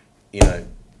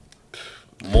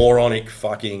 moronic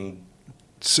fucking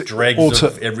dregs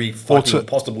of every fucking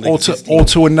possible existing. Or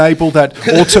to enable that,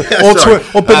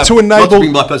 to enable. Not to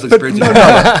bring my personal experience.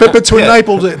 But to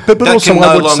enable it. But that also, can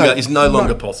I would say, is no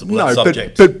longer possible. No, that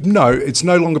subject. but no, it's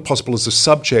no longer possible as a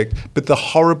subject. But the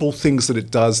horrible things that it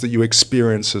does, that you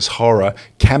experience as horror,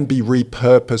 can be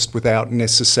repurposed without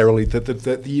necessarily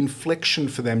the inflection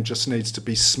for them just needs to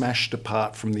be smashed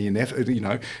apart from the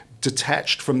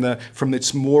detached from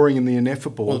its mooring in the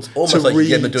ineffable. Well, it's almost like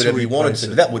you can do whatever you wanted to.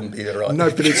 That wouldn't be right.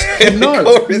 No, but it's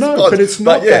but it's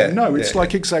not that. No, it's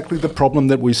like exactly the problem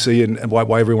that we see, and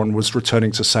why everyone was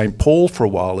returning to St. Paul for a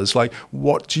while is like,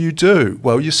 what do you do?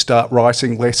 Well, you start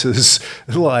writing letters,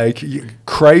 like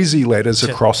crazy letters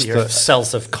across your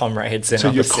cells of comrades to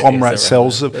your comrade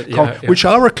cells of which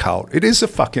are a cult. It is a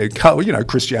fucking cult.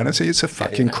 Christianity is a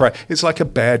fucking it's like a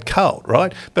bad cult,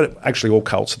 right? But actually, all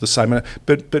cults are the same.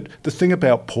 But the thing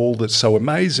about Paul that's so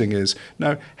amazing is,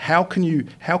 how can you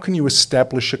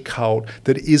establish a cult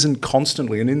that isn't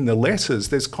constantly, and in the letters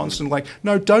there's constant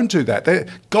don't do that.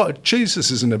 Jesus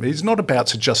he's not about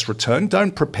to just return.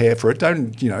 Don't prepare for it.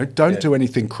 Don't do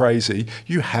anything crazy.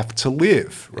 You have to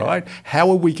live, right? How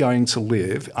are we going to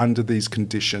live under these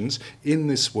conditions in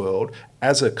this world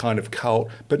as a kind of cult,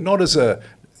 but not as a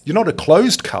you're not a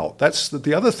closed cult. That's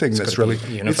the other thing that's really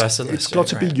universalist. It's got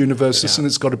to be universalist, and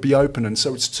it's got to be open. And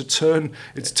so it's to turn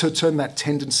that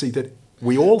tendency that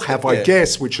we all have, I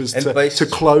guess, which is to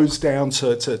close down,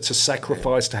 to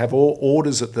sacrifice, to have all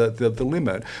orders at the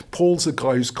limit. Paul's a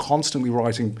guy who's constantly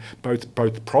writing,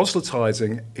 both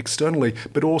proselytizing externally,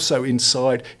 but also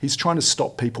inside. He's trying to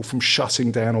stop people from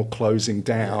shutting down or closing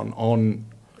down on.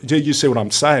 Do you see what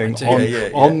I'm saying?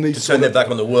 On these to turn their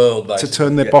back on the world, basically. To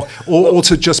turn their back, or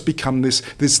to just become this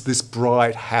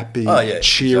bright, happy,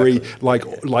 cheery,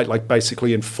 like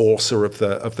basically enforcer of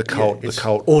the cult, it's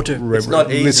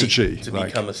not easy liturgy to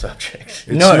become a subject.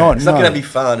 It's not going to be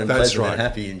fun and pleasant right. and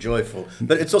happy and joyful.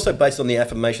 But it's also based on the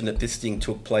affirmation that this thing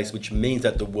took place, which means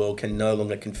that the world can no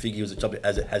longer configure as a subject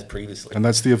as it has previously. And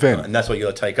that's the event. And that's what you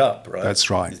got to take up, right? That's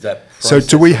right. Is that so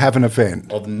do we have an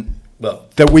event?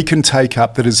 That we can take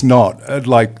up that is not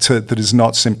that is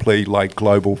not simply like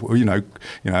global, global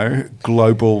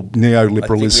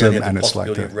neoliberalism, and it's like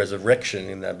the possibility of resurrection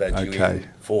in that Badgian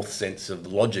fourth sense of the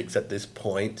logics. At this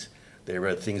point, there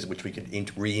are things which we can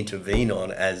re-intervene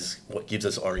on as what gives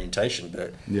us orientation.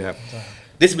 But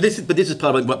this is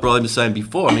part of what Brian was saying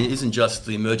before. I mean, it isn't just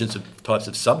the emergence of types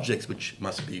of subjects which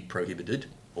must be prohibited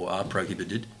or are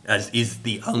prohibited, as is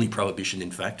the only prohibition, in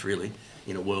fact, really.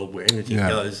 In a world where anything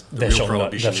goes, the real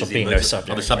prohibition is the emergence of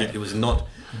a subject who is not,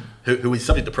 who is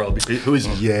subject to prohibition, who is.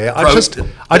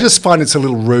 I just find it's a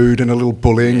little rude and a little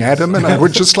bullying, Adam, and I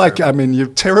would just you're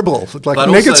terrible,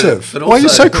 negative. Why are you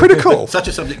so critical? Such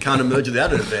a subject can't emerge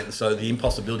without an event, so the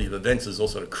impossibility of events is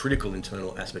also a critical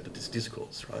internal aspect of this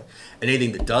discourse, right? And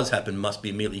anything that does happen must be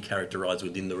immediately characterised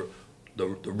within the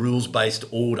rules-based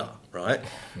order, right?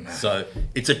 So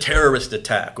it's a terrorist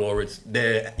attack, or it's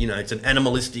it's an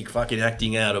animalistic fucking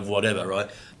acting out of whatever, right?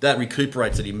 That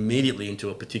recuperates it immediately into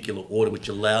a particular order, which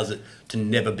allows it to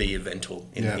never be eventual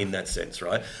in that sense,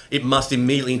 right? It must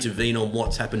immediately intervene on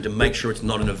what's happened to make sure it's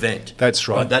not an event. That's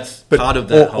right. That's part of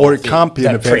that whole or it thing. can't be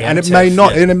an event, and it may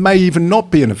not, and it may even not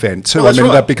be an event too. Well,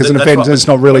 right. Because an event is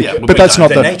not really. But that's not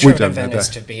the nature of an event is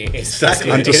to be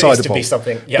undecidable. Is to be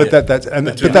something. But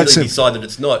that's decide that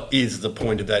it's not is the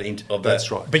point of that. That's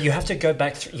right. But you have to go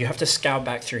back. You have to scour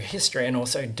back through history and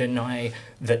also deny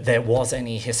that there was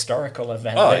any historical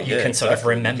event that you can sort of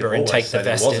remember and take the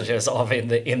vestiges of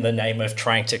in the name of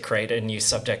trying to create a new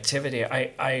subjectivity.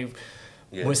 I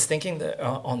was thinking that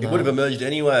on it would have emerged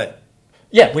anyway.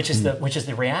 Yeah, which is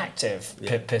the reactive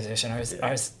position.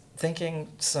 I was thinking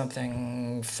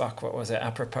something. What was it?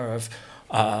 Apropos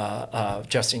of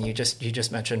Justin, you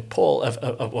just mentioned Paul.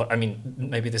 Of what I mean,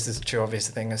 maybe this is a too obvious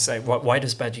thing to say. Why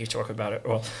does Badgie talk about it?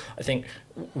 Well, I think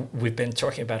we've been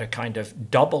talking about a kind of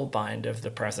double bind of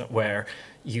the present, where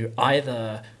you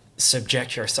either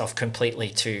subject yourself completely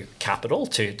to capital,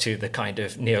 to the kind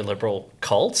of neoliberal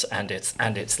cult and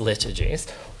its liturgies,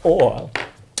 or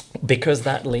because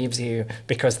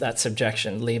that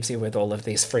subjection leaves you with all of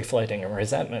these free-floating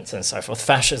resentments and so forth.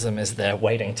 Fascism is there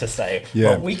waiting to say,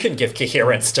 well, we can give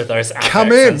coherence to those affects.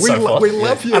 Come in, we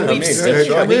love you. And we've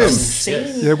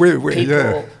seen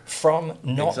people from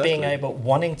not being able,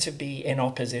 wanting to be in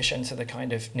opposition to the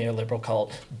kind of neoliberal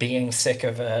cult, being sick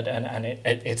of it and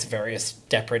its various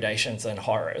depredations and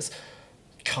horrors,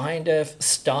 kind of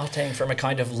starting from a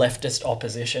kind of leftist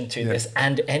opposition to this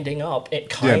and ending up in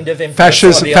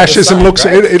fascism looks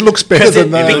right? it looks better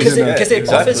than that because it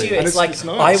offers you it's nice.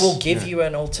 I will give you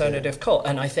an alternative cult,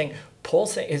 and I think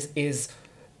Paul's thing is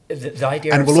the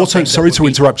idea, and it will also, sorry to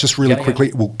interrupt, just really quickly,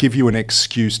 it will give you an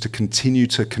excuse to continue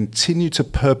to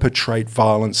perpetrate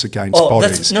violence against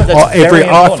bodies.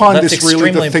 I find that's this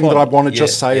really the thing that I want to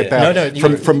just say about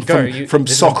from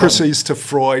Socrates to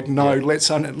Freud. Let's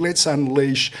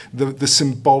unleash the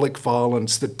symbolic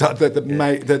violence that it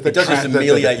doesn't just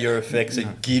ameliorate your effects;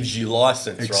 it gives you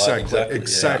license.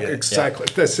 Exactly.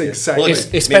 That's exactly.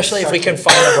 Especially if we can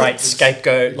find the right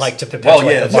scapegoat, like to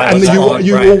perpetuate the violence. And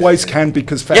you always can,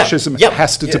 because fascism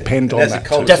has to depend on that.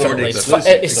 Definitely,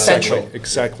 it's central.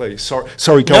 Exactly.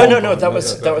 Sorry. Go on. No. That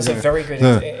was a very good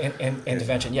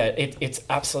intervention. Yeah, it's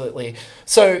absolutely.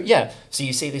 So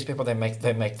you see these people. They make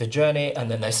the journey,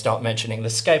 and then they start mentioning the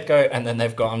scapegoat, and then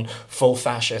they've gone full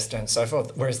fascist and so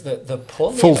forth. Whereas the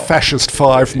Pauline full fascist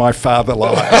 5, my father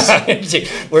lies.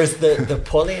 Whereas the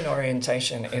Pauline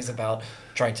orientation is about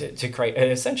trying to create an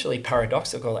essentially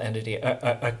paradoxical entity,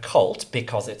 a cult,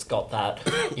 because it's got that,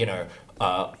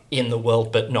 in the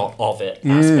world but not of it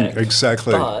aspect.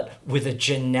 Exactly. But with a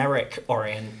generic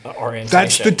orientation.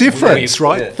 That's the difference,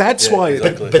 right? That's why.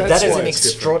 But that is an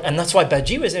extraordinary, and that's why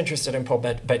Badgie was interested in Paul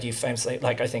Badgie famously.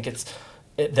 Like, I think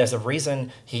there's a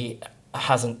reason he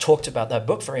hasn't talked about that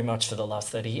book very much for the last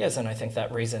 30 years. And I think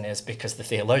that reason is because the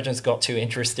theologians got too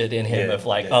interested in him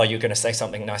oh, you're going to say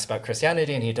something nice about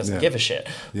Christianity, and he doesn't give a shit.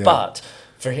 Yeah. But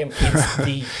for him, it's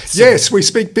the... Yes, we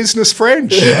speak business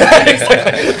French.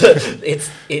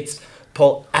 It's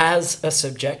Paul as a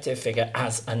subjective figure,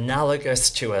 as analogous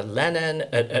to a Lenin,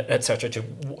 etc.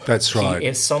 That's right. He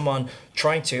is someone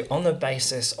trying to, on the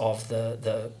basis of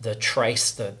the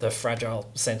trace, the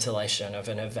fragile scintillation of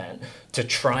an event, to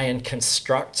try and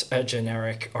construct a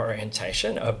generic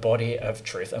orientation, a body of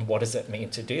truth. And what does it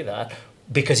mean to do that?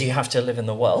 Because you have to live in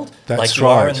the world. That's like you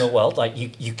right. are in the world. Like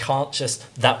you can't just,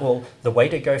 the way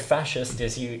to go fascist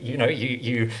is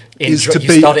you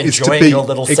start enjoying your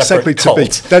little separate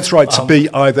cult. That's right, to be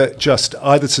either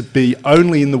to be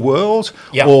only in the world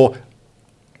or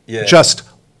just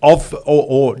of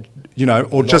or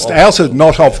just out of,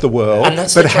 not of the world.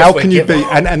 But how can you be?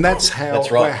 And that's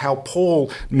how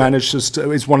Paul manages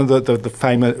to, is one of the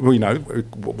famous,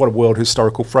 what a world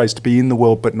historical phrase, to be in the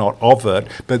world but not of it,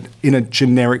 but in a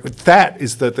generic, that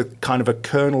is the kind of a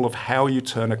kernel of how you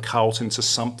turn a cult into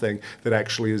something that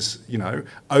actually is,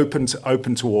 open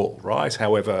to all, right?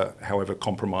 However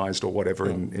compromised or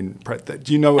whatever.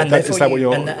 Do you know what that is? That what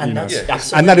you're, and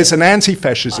that is an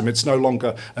anti-fascism. It's no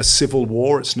longer a civil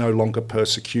war. It's no longer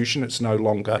persecution. It's no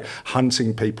longer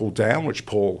hunting people down, which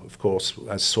Paul, of course,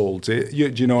 as Saul did. Do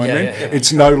you know what I mean?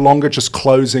 It's no longer just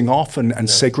closing off and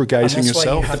segregating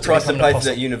yourself. The price to pay for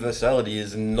that universality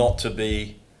is not to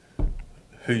be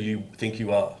who you think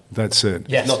you are. That's it.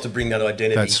 Yes. Not to bring that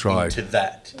identity into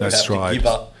that. That's right. To give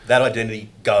up. That identity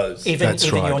goes. Even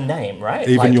your name, right?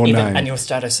 Even your name. And your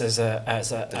status as a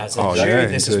Jew.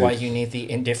 This is why you need the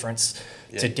indifference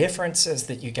to differences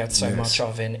that you get so much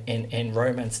of in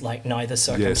Romans, like neither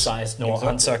circumcised nor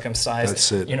uncircumcised.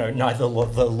 That's it. Neither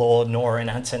the law nor an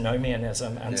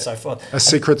antinomianism and so forth. A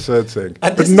secret third thing.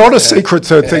 But not a secret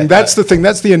third thing. That's the thing.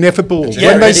 That's the ineffable.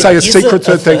 When they say a secret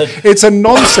third thing, it's a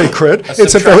non-secret.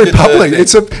 It's a very public.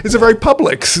 It's a very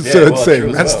public third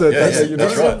thing. That's the.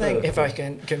 There's something, if I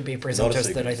can be presumptuous,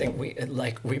 that I think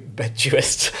we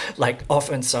Jewists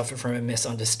often suffer from a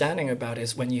misunderstanding about,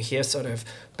 is when you hear sort of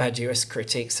bad Jewish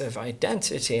critiques of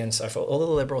identity and so forth, all the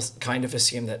liberals kind of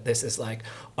assume that this is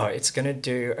it's going to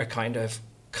do a kind of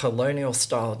colonial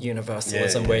style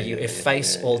universalism where you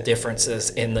efface all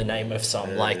differences in the name of some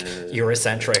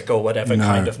Eurocentric or whatever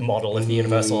kind of model of the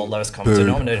universal or lowest common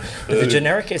denominator. But the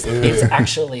generic is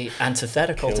actually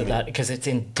antithetical to that, because it's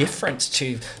indifferent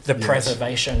to the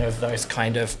preservation of those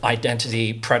kind of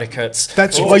identity predicates.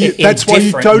 That's why you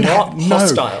don't have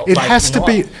hostile. It has to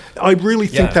be. I really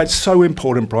think that's so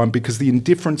important, Brian, because the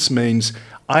indifference means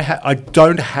I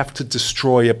don't have to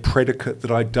destroy a predicate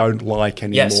that I don't like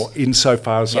anymore,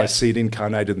 insofar as I see it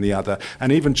incarnated in the other.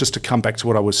 And even just to come back to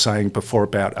what I was saying before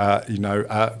about,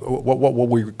 what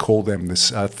we would call them,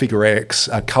 this figure X,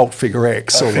 cult figure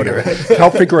X or whatever,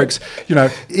 cult figure X.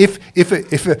 If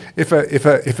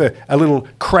a little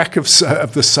crack of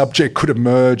the subject could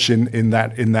emerge in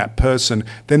that person,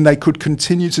 then they could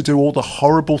continue to do all the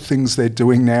horrible things they're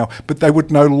doing now, but they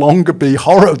would no longer be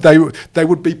horror. They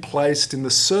would be placed in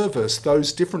the service,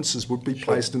 those differences would be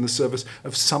placed in the service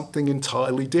of something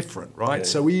entirely different, right?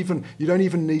 So you don't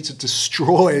even need to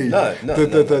destroy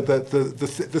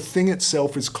the thing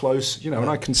itself is close, and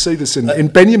I can see this in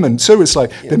Benjamin too. It's like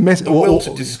the will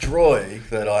to destroy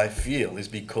that I feel is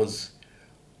because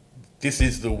this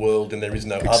is the world and there is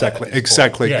no other.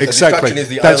 Exactly. So destruction is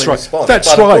the only response.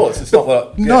 That's but right. Of course, it's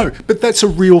not but that's a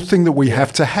real thing that we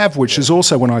have to have, which is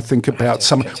also when I think about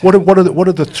what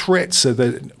are the threats?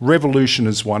 The revolution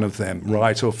is one of them,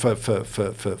 right? Or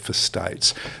for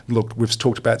states. Look, we've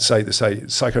talked about say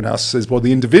psychoanalysis says, well,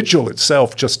 the individual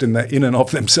itself, just in and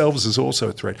of themselves, is also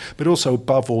a threat, but also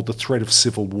above all the threat of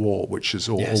civil war, which is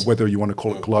or whether you want to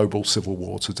call it global civil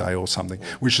war today or something,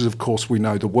 which is of course we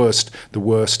know the worst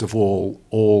of all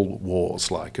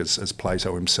wars, like as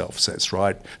Plato himself says,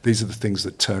 right? These are the things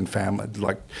that turn family,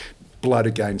 like blood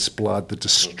against blood,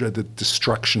 the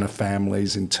destruction of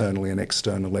families internally and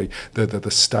externally, the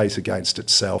state against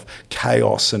itself,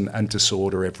 chaos and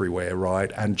disorder everywhere, right?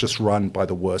 And just run by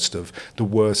the worst of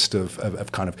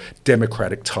kind of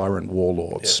democratic tyrant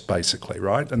warlords, basically,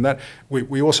 right? And that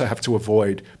we also have to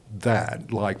avoid that,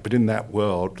 but in that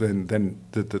world, then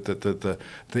the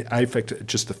affect,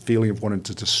 just the feeling of wanting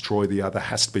to destroy the other,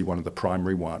 has to be one of the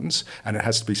primary ones, and it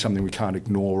has to be something we can't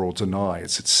ignore or deny.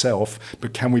 It's itself,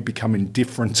 but can we become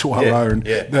indifferent to our own,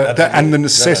 and the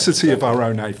necessity of our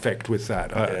own affect with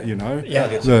that?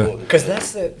 Because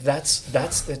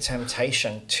that's the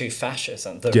temptation to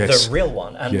fascism, the real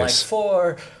one, and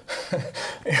for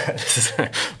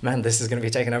this is going to be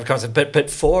taken over concept, but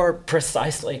for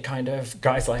precisely kind of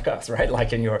guys like us, right?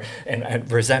 Like in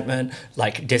resentment,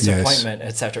 like disappointment,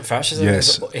 etc. Fascism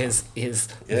is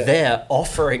there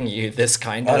offering you this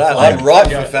kind of. I'd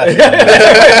write for fascism.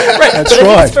 That's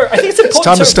right. I think it's important. It's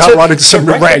time to start writing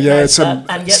some.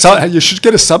 You should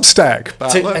get a Substack.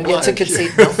 And yet to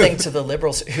concede nothing to the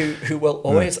liberals who will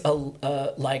always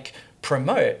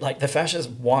promote, like the fascists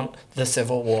want the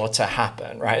civil war to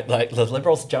happen, right? Like the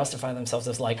liberals justify themselves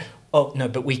as like, oh no,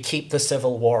 but we keep the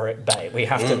civil war at bay. We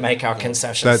have to make our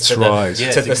concessions to the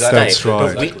state. That's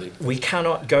right. But we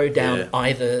cannot go down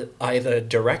either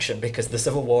direction because the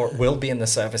civil war will be in the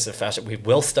service of fascism. We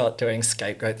will start doing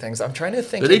scapegoat things. I'm trying to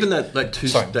think. But even that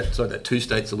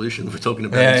two-state solution we're talking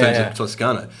about in terms of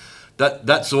Toscana,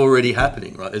 that's already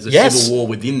happening, right? There's a civil war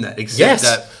within that, except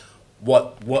that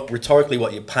what rhetorically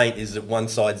what you paint is that one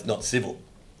side's not civil.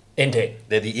 Indeed.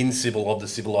 They're the incivil of the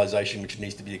civilization which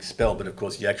needs to be expelled, but of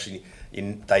course you actually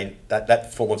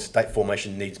that form of state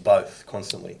formation needs both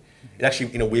constantly. It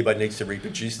actually, in a weird way, needs to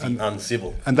reproduce the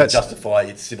uncivil and to justify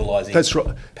its civilizing. That's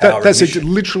right. Power That's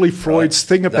mission. literally Freud's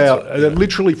thing about.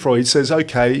 Literally, Freud says,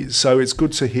 "Okay, so it's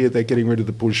good to hear they're getting rid of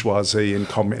the bourgeoisie in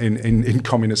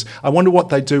communists. I wonder what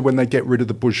they do when they get rid of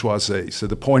the bourgeoisie. So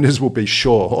the pointers will be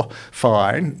sure,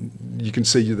 fine. You can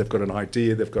see they've got an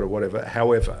idea, they've got a whatever.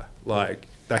 However, like."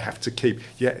 They have to keep,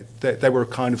 they were a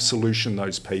kind of solution,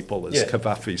 those people, as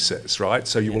Cavafy says, right?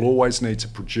 So you will always need to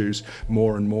produce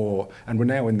more and more. And we're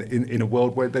now in a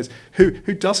world where there's who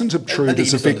doesn't obtrude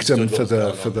as a victim for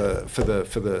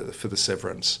the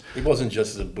severance. It wasn't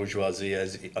just the bourgeoisie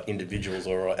as individuals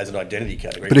or as an identity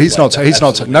category. But he's not. He's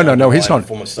not. No. He's not.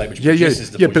 Form of state which But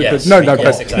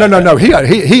exactly. no.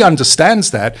 He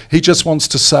understands that. He just wants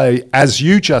to say, as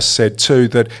you just said too,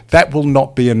 that will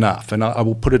not be enough. And I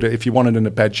will put it, if you want it in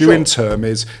a Badurian term,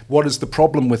 is what is the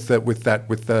problem with the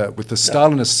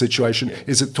Stalinist situation?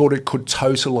 Is it thought it could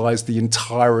totalize the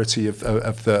entirety of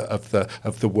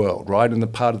the world, right? And the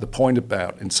part of the point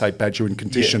about in say Badurian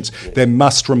conditions, there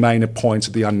must remain a point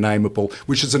of the unnameable,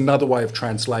 which is another way of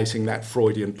translating that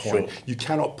Freudian point. You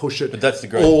cannot push it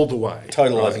all the way.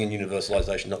 Totalizing and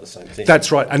universalization, not the same thing.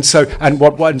 That's right. And so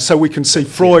we can see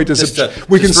Freud as for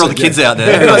all the kids out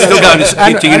there who are still going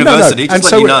to university.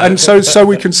 So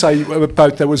we can say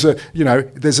both. There was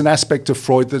there's an aspect of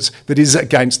Freud that is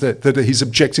against that he's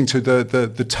objecting to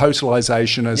the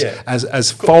totalization as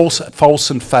false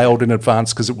and failed in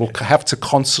advance, because it will have to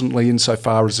constantly,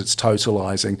 insofar as it's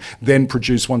totalizing, then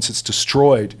produce, once it's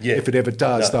destroyed, if it ever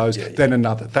does, then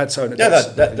another. That's of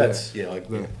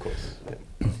course.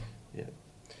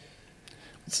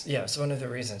 It's one of the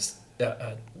reasons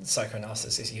that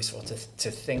psychoanalysis is useful to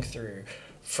think through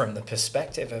from the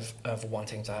perspective of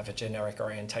wanting to have a generic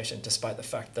orientation, despite the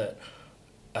fact that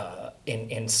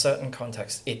in certain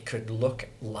contexts it could look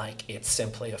like it's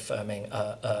simply affirming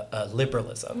a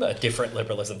liberalism, a different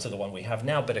liberalism to the one we have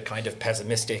now, but a kind of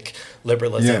pessimistic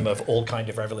liberalism of all kind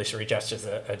of revolutionary gestures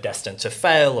are destined to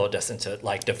fail or destined to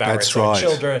devour its own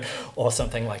children or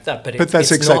something like that. But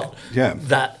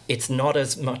it's not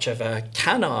as much of a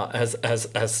canard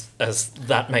as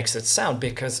that makes it sound,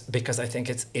 because I think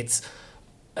it's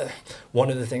one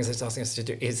of the things it's asking us to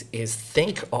do is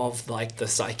think of the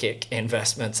psychic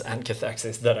investments and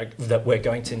cathexis that we're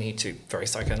going to need to, very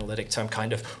psychoanalytic term,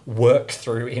 kind of work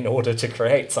through in order to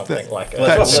create something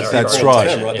that's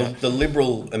right. The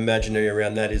liberal imaginary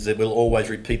around that is that we'll always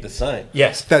repeat the same.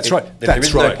 Yes, that's right. There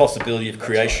is no possibility of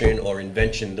creation or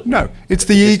invention. It's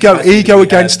the ego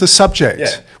against the subject.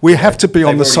 Yeah. We have to be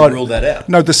on the side. Ruled that out.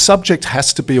 No, the subject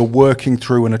has to be a working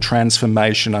through and a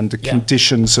transformation under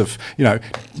conditions of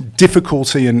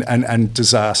difficulty and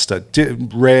disaster,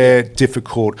 rare,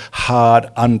 difficult, hard,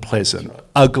 unpleasant,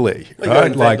 ugly.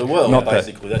 Right? Like the world,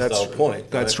 basically. That's the whole point.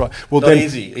 That's right. Well, not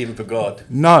easy, even for God.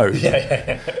 No.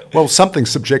 Well, something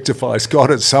subjectifies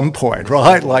God at some point,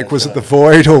 right? Was it the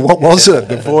void, or what was it?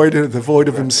 The void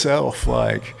of himself,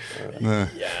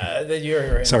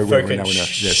 you're sorry, we're now in a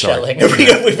shelling.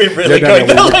 We've been really going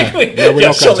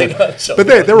but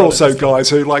they're also guys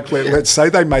who, let's say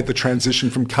they made the transition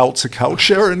from cult to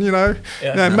culture, and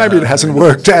maybe it hasn't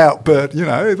worked out, but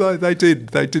they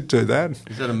did do that.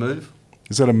 Is that a move?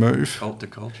 Is that a move? Cult to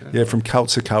culture? Yeah, from cult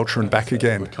to culture and back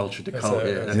again. From culture to cult,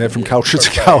 from culture to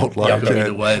cult.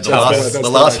 The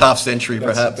last half century,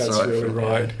 perhaps. That's really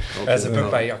right. There's a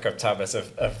book by Jakob Taubes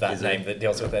of that name that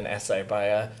deals with an essay by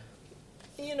a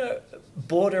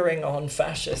bordering on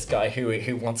fascist guy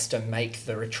who wants to make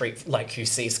the retreat, who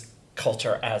sees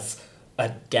culture as a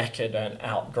decadent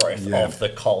outgrowth of the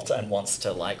cult and wants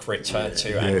to return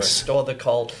to and restore the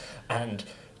cult. And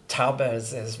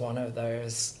Taubes is one of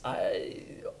those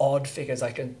odd figures.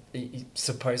 I can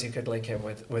suppose you could link him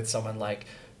with someone like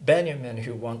Benjamin,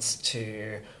 who wants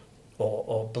to,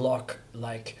 or Bloch,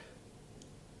 like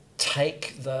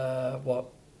take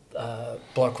what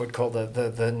Bloch would call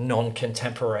the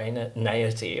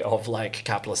non-contemporaneity of like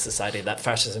capitalist society, that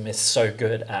fascism is so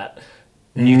good at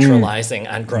neutralizing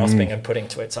and grasping and putting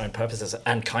to its own purposes,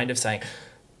 and kind of saying,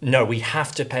 no, we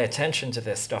have to pay attention to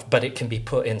this stuff, but it can be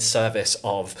put in service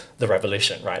of the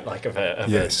revolution, right? Like of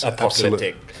an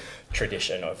apocalyptic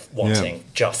tradition of wanting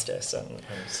justice and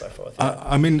so forth.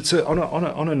 I mean, so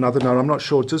on another note, I'm not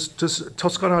sure. Does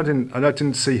Tosca? I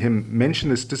didn't see him mention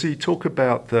this. Does he talk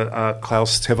about the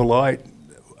Klaus Teweleit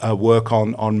work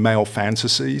on male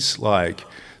fantasies, like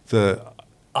the?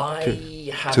 I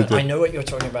haven't. I know what you're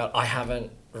talking about. I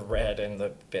haven't read in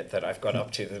the bit that I've got up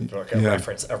to the book a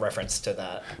reference to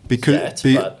that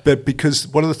but because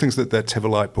one of the things that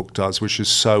Teweleit book does, which is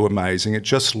so amazing, it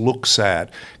just looks at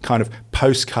kind of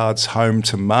postcards home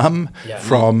to mum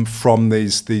from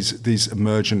these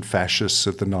emergent fascists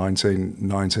of the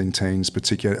 19 teens,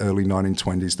 particularly early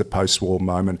 1920s, the post-war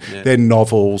moment, their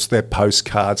novels, their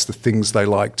postcards, the things they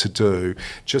like to do,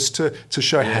 just to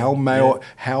show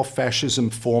how fascism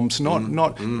forms,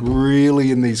 not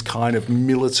really in these kind of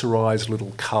militarized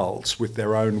little cults with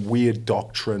their own weird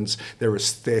doctrines, their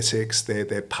aesthetics,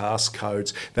 their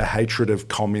passcodes, their hatred of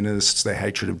communists, their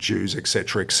hatred of Jews,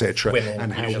 etc., etc.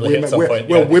 And how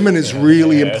women is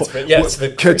really important.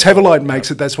 Teweleit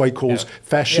makes it. That's why he calls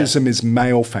fascism is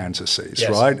male fantasies,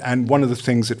 right? And one of the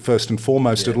things that first and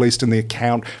foremost, at least in the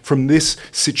account from this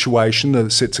situation,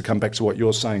 to come back to what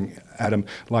you're saying, Adam,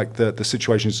 like the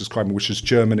situation is describing, which is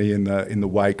Germany in the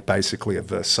wake, basically, of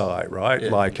Versailles, right?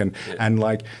 And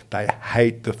like they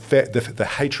hate the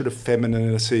hatred of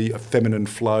femininity, of feminine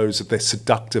flows, of their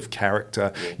seductive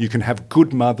character. You can have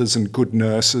good mothers and good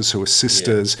nurses who are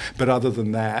sisters, but other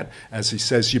than that, as he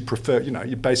says, you prefer,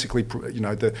 you basically,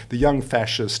 the young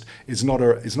fascist is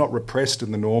not repressed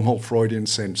in the normal Freudian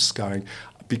sense, going,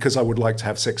 because I would like to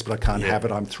have sex, but I can't have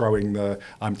it. I'm throwing a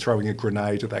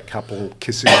grenade at that couple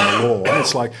kissing on the lawn.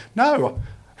 It's like, no,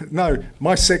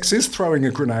 my sex is throwing a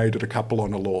grenade at a couple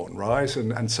on a lawn, right?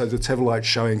 And so the Teweleit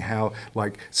showing how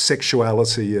like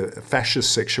sexuality,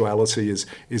 fascist sexuality, is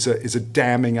a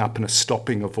damming up and a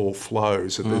stopping of all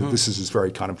flows. And this is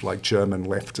very kind of like German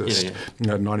leftist,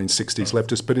 1960s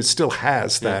leftist, but it still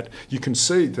has that. You can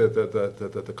see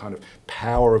the kind of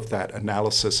power of that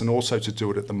analysis, and also to do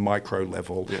it at the micro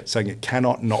level, saying it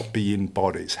cannot not be in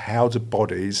bodies. How do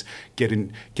bodies get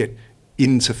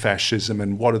into fascism,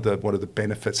 and what are the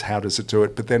benefits? How does it do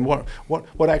it? But then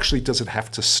what actually does it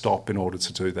have to stop in order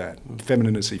to do that?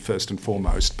 Femininity first and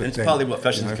foremost. But and it's partly what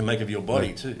fascism can make of your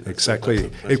body too.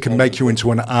 Exactly. It can make you into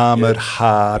an armoured,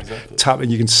 hard, tough,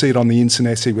 and you can see it on the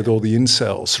internet with all the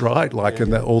incels, right? Like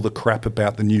and all the crap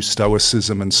about the new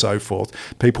stoicism and so forth.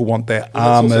 People want their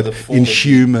armoured,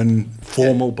 inhuman,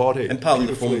 formal body. And partly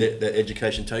the form that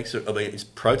education takes. I mean, it's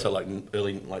late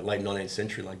 19th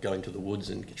century, like going to the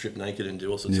woods and get stripped naked and do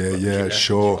all sorts of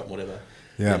whatever.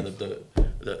 Yeah, the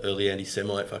early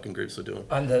anti-Semite fucking groups were doing.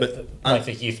 And the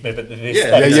youth movement.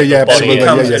 Absolutely. That's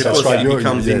right. It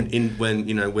becomes in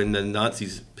when the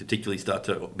Nazis particularly start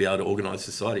to be able to organise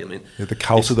society. I mean, the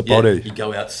cult of the body. You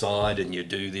go outside and you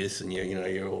do this, and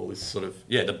you're all this sort of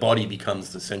the body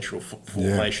becomes the central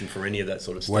formation for any of that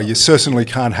sort of stuff. Well, you certainly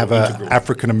can't have an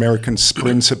African American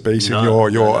sprinter beating your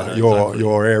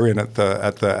Aryan at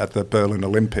the Berlin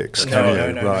Olympics. That's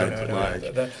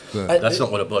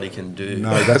not what a body can do.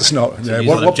 No, that's not.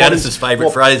 What Janice's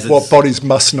favourite phrase is... What bodies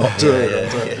must not do.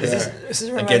 This is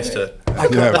against her.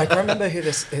 I can't remember who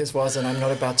this was, and I'm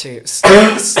not about to,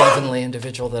 slovenly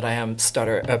individual that I am,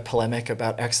 stutter a polemic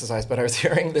about exercise, but I was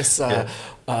hearing this...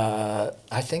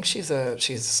 I think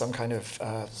she's some kind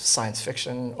of science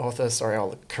fiction author. Sorry,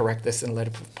 I'll correct this in a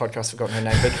later podcast. I've forgotten her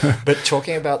name, but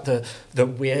talking about the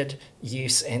weird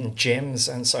use in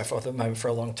gyms and so forth at the moment for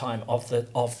a long time of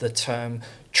the term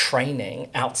training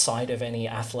outside of any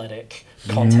athletic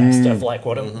context of like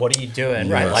what are you doing,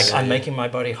 right? Like I'm making my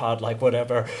body hard, like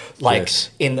whatever, like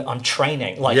I'm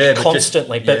training like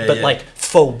constantly, but like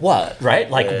for what, right?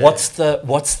 Like what's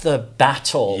the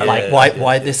battle? Like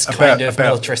why this kind of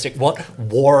militaristic? What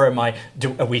war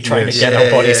are we trying to get our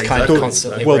bodies kind of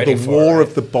constantly ready for? Well, the war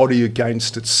of the body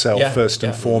against itself first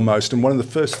and foremost. And one of the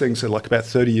first things that like about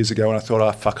 30 years ago, when I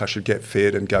thought, I should get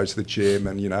fit and go to the gym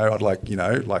and I'd like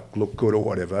look good or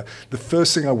whatever. The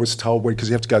first thing I was told, because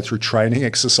you have to go through training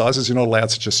exercises, you're not allowed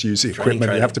to just use the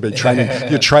equipment. You have to be training.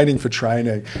 You're training for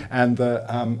training, and the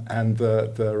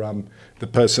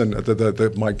person, the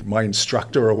my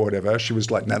instructor or whatever, she was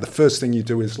like, now the first thing you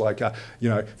do is like,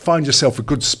 find yourself a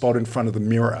good spot in front of the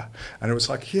mirror. And it was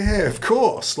like, yeah, of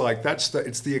course. Like it's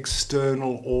the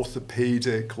external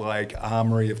orthopedic like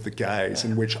armory of the gaze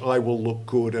in which I will look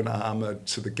good and armored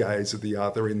to the gaze of the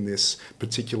other in this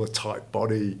particular type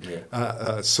body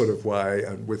sort of way,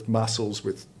 and with muscles,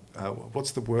 with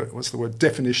what's the word?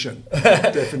 Definition.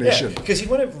 Definition. Because you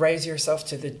want to raise yourself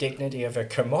to the dignity of a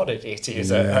commodity, to use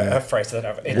a phrase that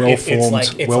I've...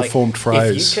 Well-formed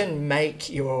phrase. If you can make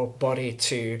your body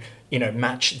to,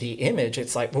 match the image,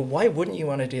 it's like, well, why wouldn't you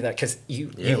want to do that? Because you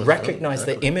recognize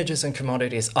that images and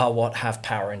commodities are what have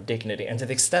power and dignity. And to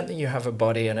the extent that you have a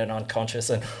body and an unconscious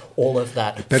and all of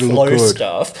that flow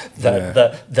stuff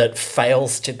that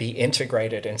fails to be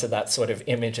integrated into that sort of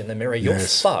image in the mirror, you're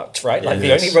fucked, right? Like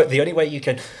the only way you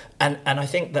can... And I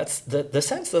think that's the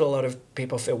sense that a lot of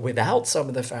people feel without some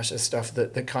of the fascist stuff,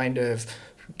 that the kind of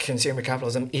consumer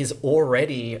capitalism is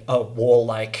already a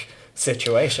war-like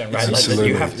situation, right? Like that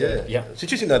you have to, It's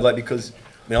interesting though, like, because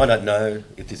I don't know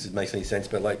if this makes any sense,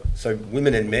 but like, so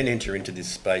women and men enter into this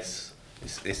space,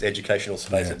 this educational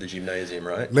space of the gymnasium,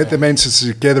 right? Let them enter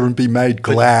together and be made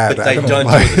glad. But they don't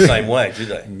do it the same way, do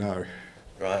they? No.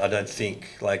 Right, I don't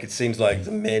think. Like, it seems like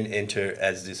the men enter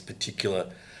as this particular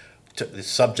this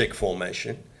subject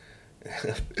formation,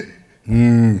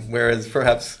 whereas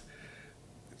perhaps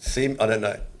I don't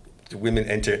know, the women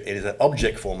enter it as an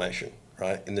object formation,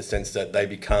 right? In the sense that they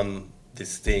become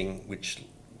this thing which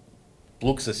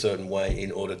looks a certain way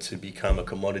in order to become a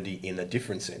commodity in a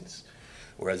different sense,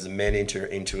 whereas the men enter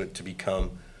into it to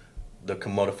become the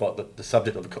commodified, the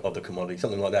subject of the commodity,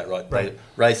 something like that, right? They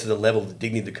raise to the level of the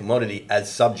dignity of the commodity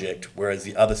as subject, whereas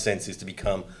the other sense is to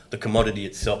become the commodity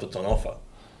itself that's on offer.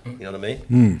 You know what I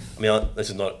mean? I mean, this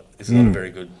is not a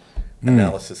very good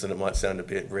analysis, and it might sound a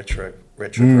bit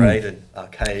retrograde and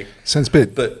archaic. Sounds a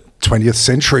bit 20th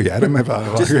century, Adam.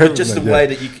 Just the way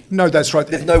that you... No, that's right.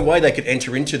 There's no way they could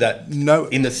enter into that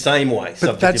in the same way,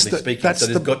 subjectively speaking. So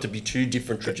there's got to be two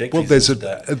different trajectories. Well,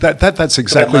 that's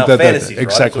exactly that. Fantasy, right?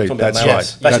 Exactly, that's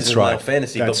right. That's right. Male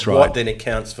fantasy, but what then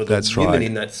accounts for the women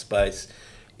in that space,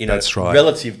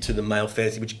 relative to the male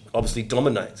fantasy, which obviously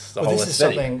dominates the whole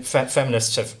aesthetic. This is something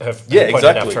feminists have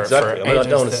pointed out for exactly. ages. I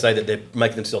don't want to say that they're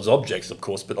making themselves objects, of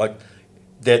course, but like...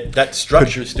 That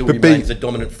structure still remains the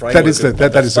dominant framework.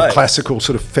 That is a classical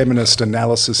sort of feminist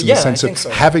analysis in the sense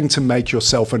of having to make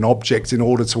yourself an object in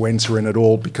order to enter in at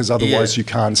all, because otherwise you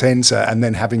can't enter. And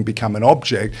then having become an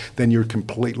object, then you're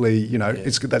completely,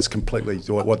 that's completely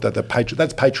what that's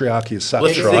patriarchy as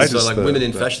such, right? So like women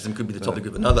in fascism could be the topic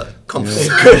of another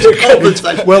conversation.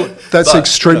 Well, that's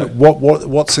extreme.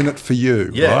 What's in it for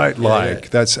you, right? Like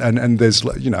that's and there's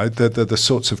the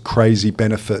sorts of crazy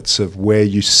benefits of where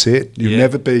you sit. You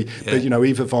never be, but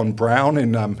Eva von Braun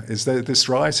in is this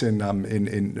right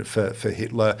in for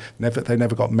Hitler? They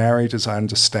never got married, as I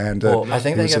understand it. Well, I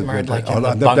think they got married in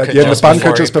the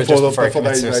bunker just before they took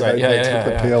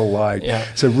the pill. Like,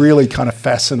 it's a really kind of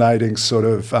fascinating sort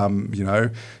of Brown.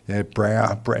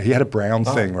 He had a Brown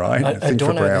thing, right? A thing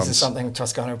for Browns. This is something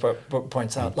Toscano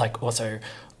points out. Like also.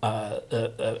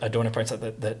 Adorno points out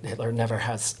that Hitler never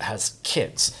has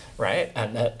kids, right?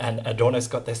 And Adorno's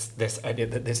got this idea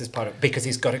that this is part of, because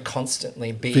he's got to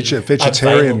constantly be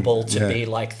vegetarian, available to be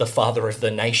like the father of the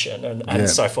nation and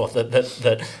so forth.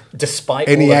 That despite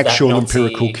any all of actual that Nazi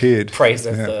empirical kid praise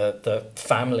of the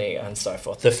family and so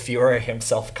forth, the Führer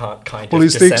himself can't Well,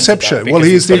 he's the exception. Well,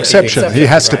 he is the exception. He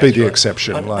has to be the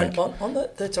exception. On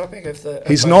the topic of the...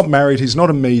 He's not married. He's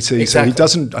not a meat eater. So he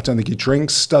doesn't... I don't think he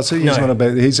drinks, does he? He's not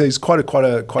a... He's quite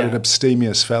an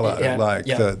abstemious fella.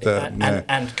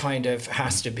 And kind of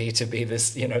has to be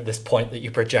this this point that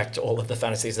you project all of the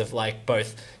fantasies of like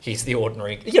both he's the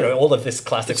ordinary, all of this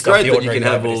classic stuff. It's great that you can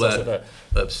have all that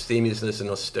abstemiousness and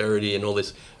austerity and all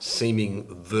this seeming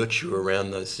virtue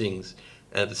around those things,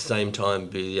 and at the same time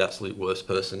be the absolute worst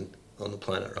person on the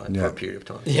planet, right? For a period of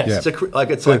time. Yes. I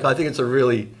think it's a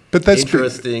really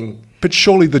interesting. But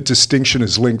surely the distinction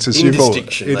is linked, as you've all.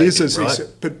 It is, right?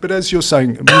 But as you're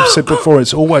saying, you've said before,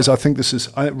 it's always.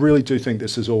 I really do think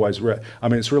this is always.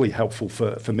 It's really helpful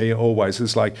for me always.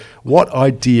 It's like, what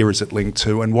idea is it linked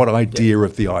to, and what idea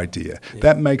of the idea?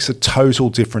 That makes a total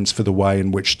difference for the way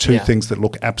in which two things that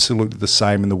look absolutely the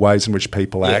same in the ways in which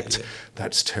people act.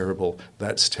 That's terrible.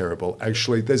 That's terrible.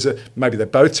 Actually, maybe they're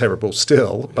both terrible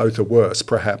still. Both are worse,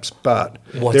 perhaps. But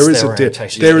there is a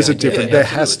difference. There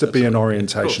has to be an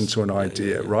orientation to an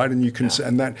idea, right? And you can,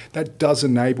 and that does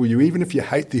enable you, even if you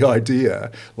hate the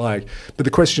idea. But the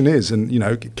question is, and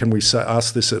can we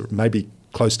ask this maybe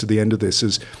close to the end of this?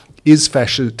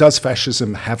 Does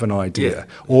fascism have an idea,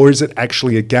 or is it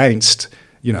actually against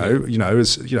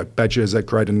As Badger has that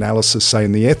great analysis, say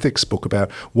in the ethics book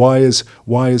about why is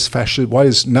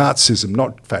Nazism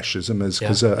not fascism,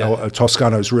 because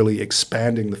Toscano is really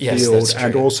expanding the field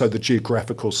and also the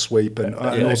geographical sweep and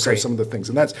also some of the things,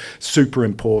 and that's super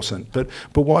important. But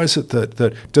why is it that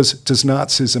does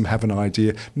Nazism have an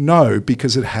idea? No,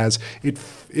 because it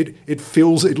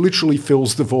literally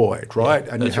fills the void, right?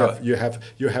 And you have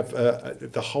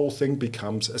the whole thing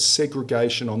becomes a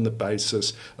segregation on the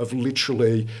basis of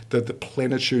literally the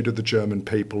plenitude of the German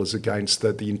people as against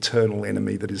the internal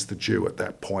enemy that is the Jew at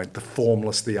that point, the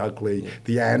formless, the ugly,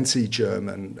 the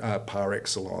anti-German par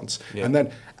excellence, and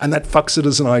that fucks it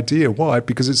as an idea. Why?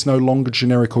 Because it's no longer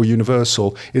generic or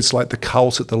universal. It's like the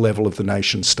cult at the level of the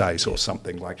nation state or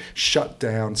something, like shut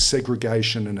down,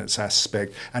 segregation in its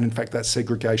aspect, and in fact that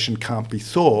segregation can't be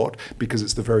thought because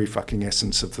it's the very fucking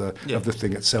essence of the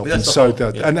thing itself. And so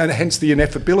and hence the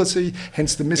ineffability,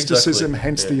 hence the mysticism,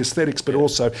 hence the aesthetics, but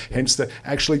also hence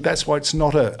that's why it's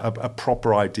not a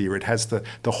proper idea. It has the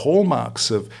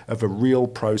hallmarks of a real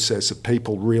process of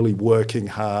people really working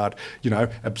hard,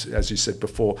 as you said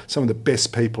before, some of the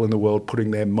best people in the world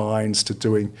putting their minds to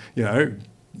doing,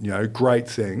 great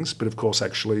things, but of course,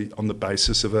 actually, on the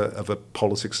basis of a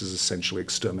politics is essentially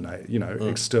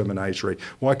exterminatory.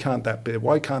 Why can't that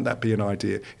be an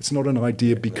idea? It's not an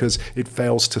idea because it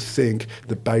fails to think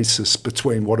the basis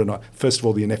between first of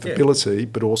all the ineffability,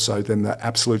 but also then the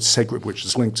absolute which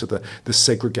is linked to the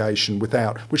segregation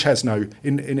which has no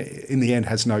in the end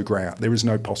has no ground. There is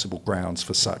no possible grounds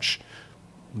for such.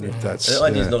 If that's, the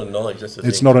idea is not a knowledge. That's the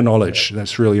it's thing. not a knowledge.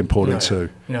 That's really important too.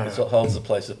 No. It holds the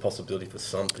place of possibility for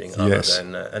something other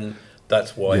than that. And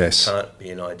that's why it can't be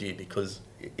an idea, because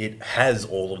it has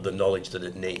all of the knowledge that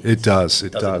it needs. It does.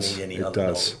 It doesn't does. need any It other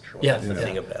does. knowledge. Right? That's the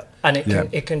thing about it. And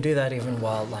it can do that even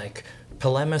while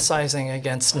polemicizing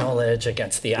against knowledge,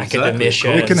 against the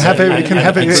academicians. It can have it. It can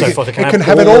have it. So forth. It can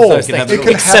have it all. It can have it all.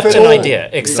 Except an idea.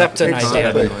 Exactly.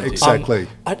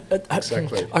 I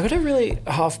got a really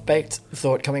half-baked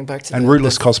thought coming back to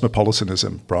rootless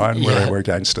cosmopolitanism, Brian. We're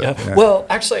against it. Yeah. Well,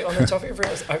 actually, on the topic of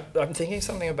rootless, I'm thinking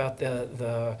something about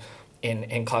the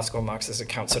in classical Marxist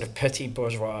account, sort of petit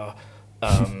bourgeois.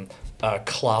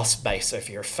 Class base of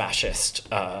your fascist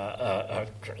of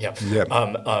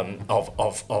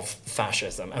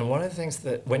fascism. And one of the things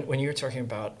that when you were talking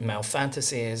about male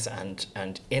fantasies and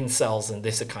incels and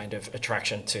this kind of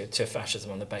attraction to fascism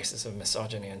on the basis of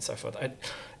misogyny and so forth,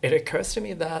 it occurs to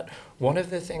me that one of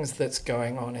the things that's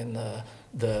going on in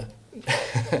the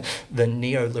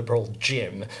neoliberal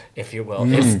gym, if you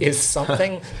will, is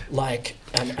something like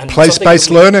place-based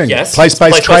learning,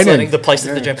 place-based training. The place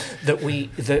of the gym that we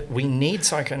need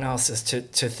psychoanalysis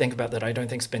to think about. That I don't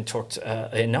think's been talked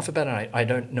enough about, and I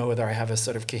don't know whether I have a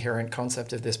sort of coherent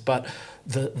concept of this. But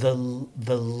the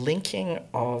linking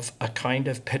of a kind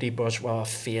of petit bourgeois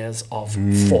fears of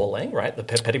falling, right? The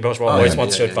petit bourgeois always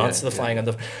wants to advance to the flying,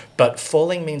 but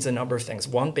falling means a number of things.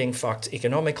 One being fucked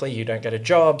economically, you don't get a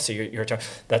job, so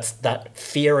that's that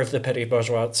fear of the petit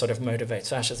bourgeois sort of motivates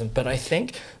fascism. But I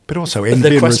think, but also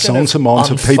envy and resentment of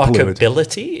people.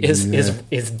 Unfuckability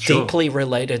is deeply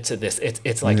related to this.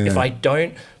 It's like if I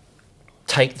don't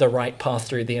take the right path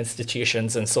through the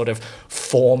institutions and sort of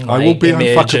form my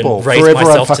image and raise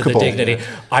myself to the dignity,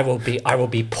 I will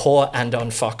be poor and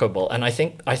unfuckable. And I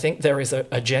think there is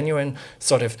a genuine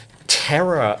sort of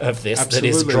terror of this that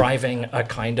is driving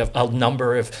a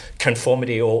number of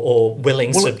conformity or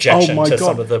willing subjection to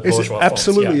some of the bourgeois forms.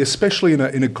 Absolutely, especially in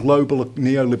a global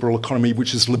neoliberal economy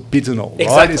which is libidinal,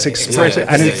 right? It's expressive,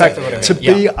 and in fact, to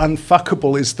be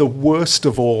unfuckable is the worst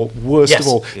of all.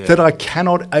 That I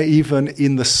cannot even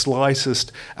in the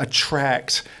slightest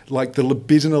attract like the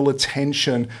libidinal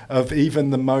attention of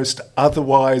even the most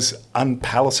otherwise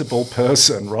unpalatable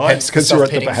person, right? Because you're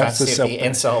at the behest of the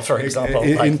incel, for example.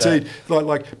 Indeed.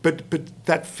 But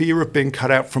that fear of being cut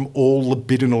out from all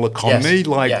libidinal economy,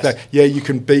 you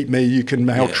can beat me, you can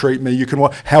maltreat me, you can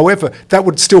what. However, that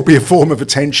would still be a form of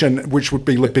attention which would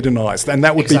be libidinized, and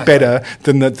that would be better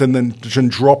than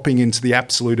dropping into the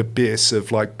absolute abyss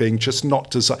of like being just not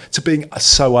to being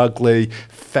so ugly,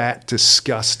 fat,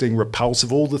 disgusting,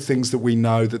 repulsive, all the things that we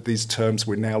know that these terms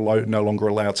we're now no longer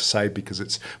allowed to say because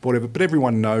it's whatever. But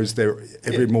everyone knows they're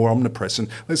more omnipresent.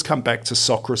 Let's come back to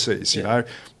Socrates, you know.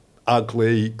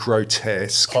 Ugly,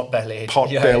 grotesque,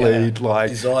 pot-bellied,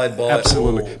 like desired by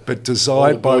absolutely, all, but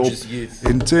desired by all. Youth.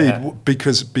 Indeed,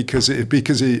 because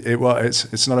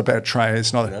it's not about train.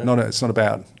 It's not about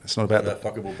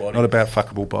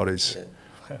fuckable bodies.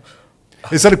 Yeah.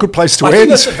 Is that a good place to I end? think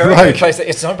that's a very good place.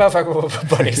 It's not about fuckable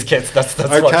bodies, kids. That's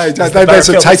okay. That's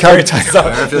a take home.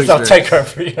 I'll take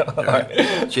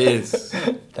over. Cheers.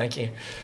 Thank you.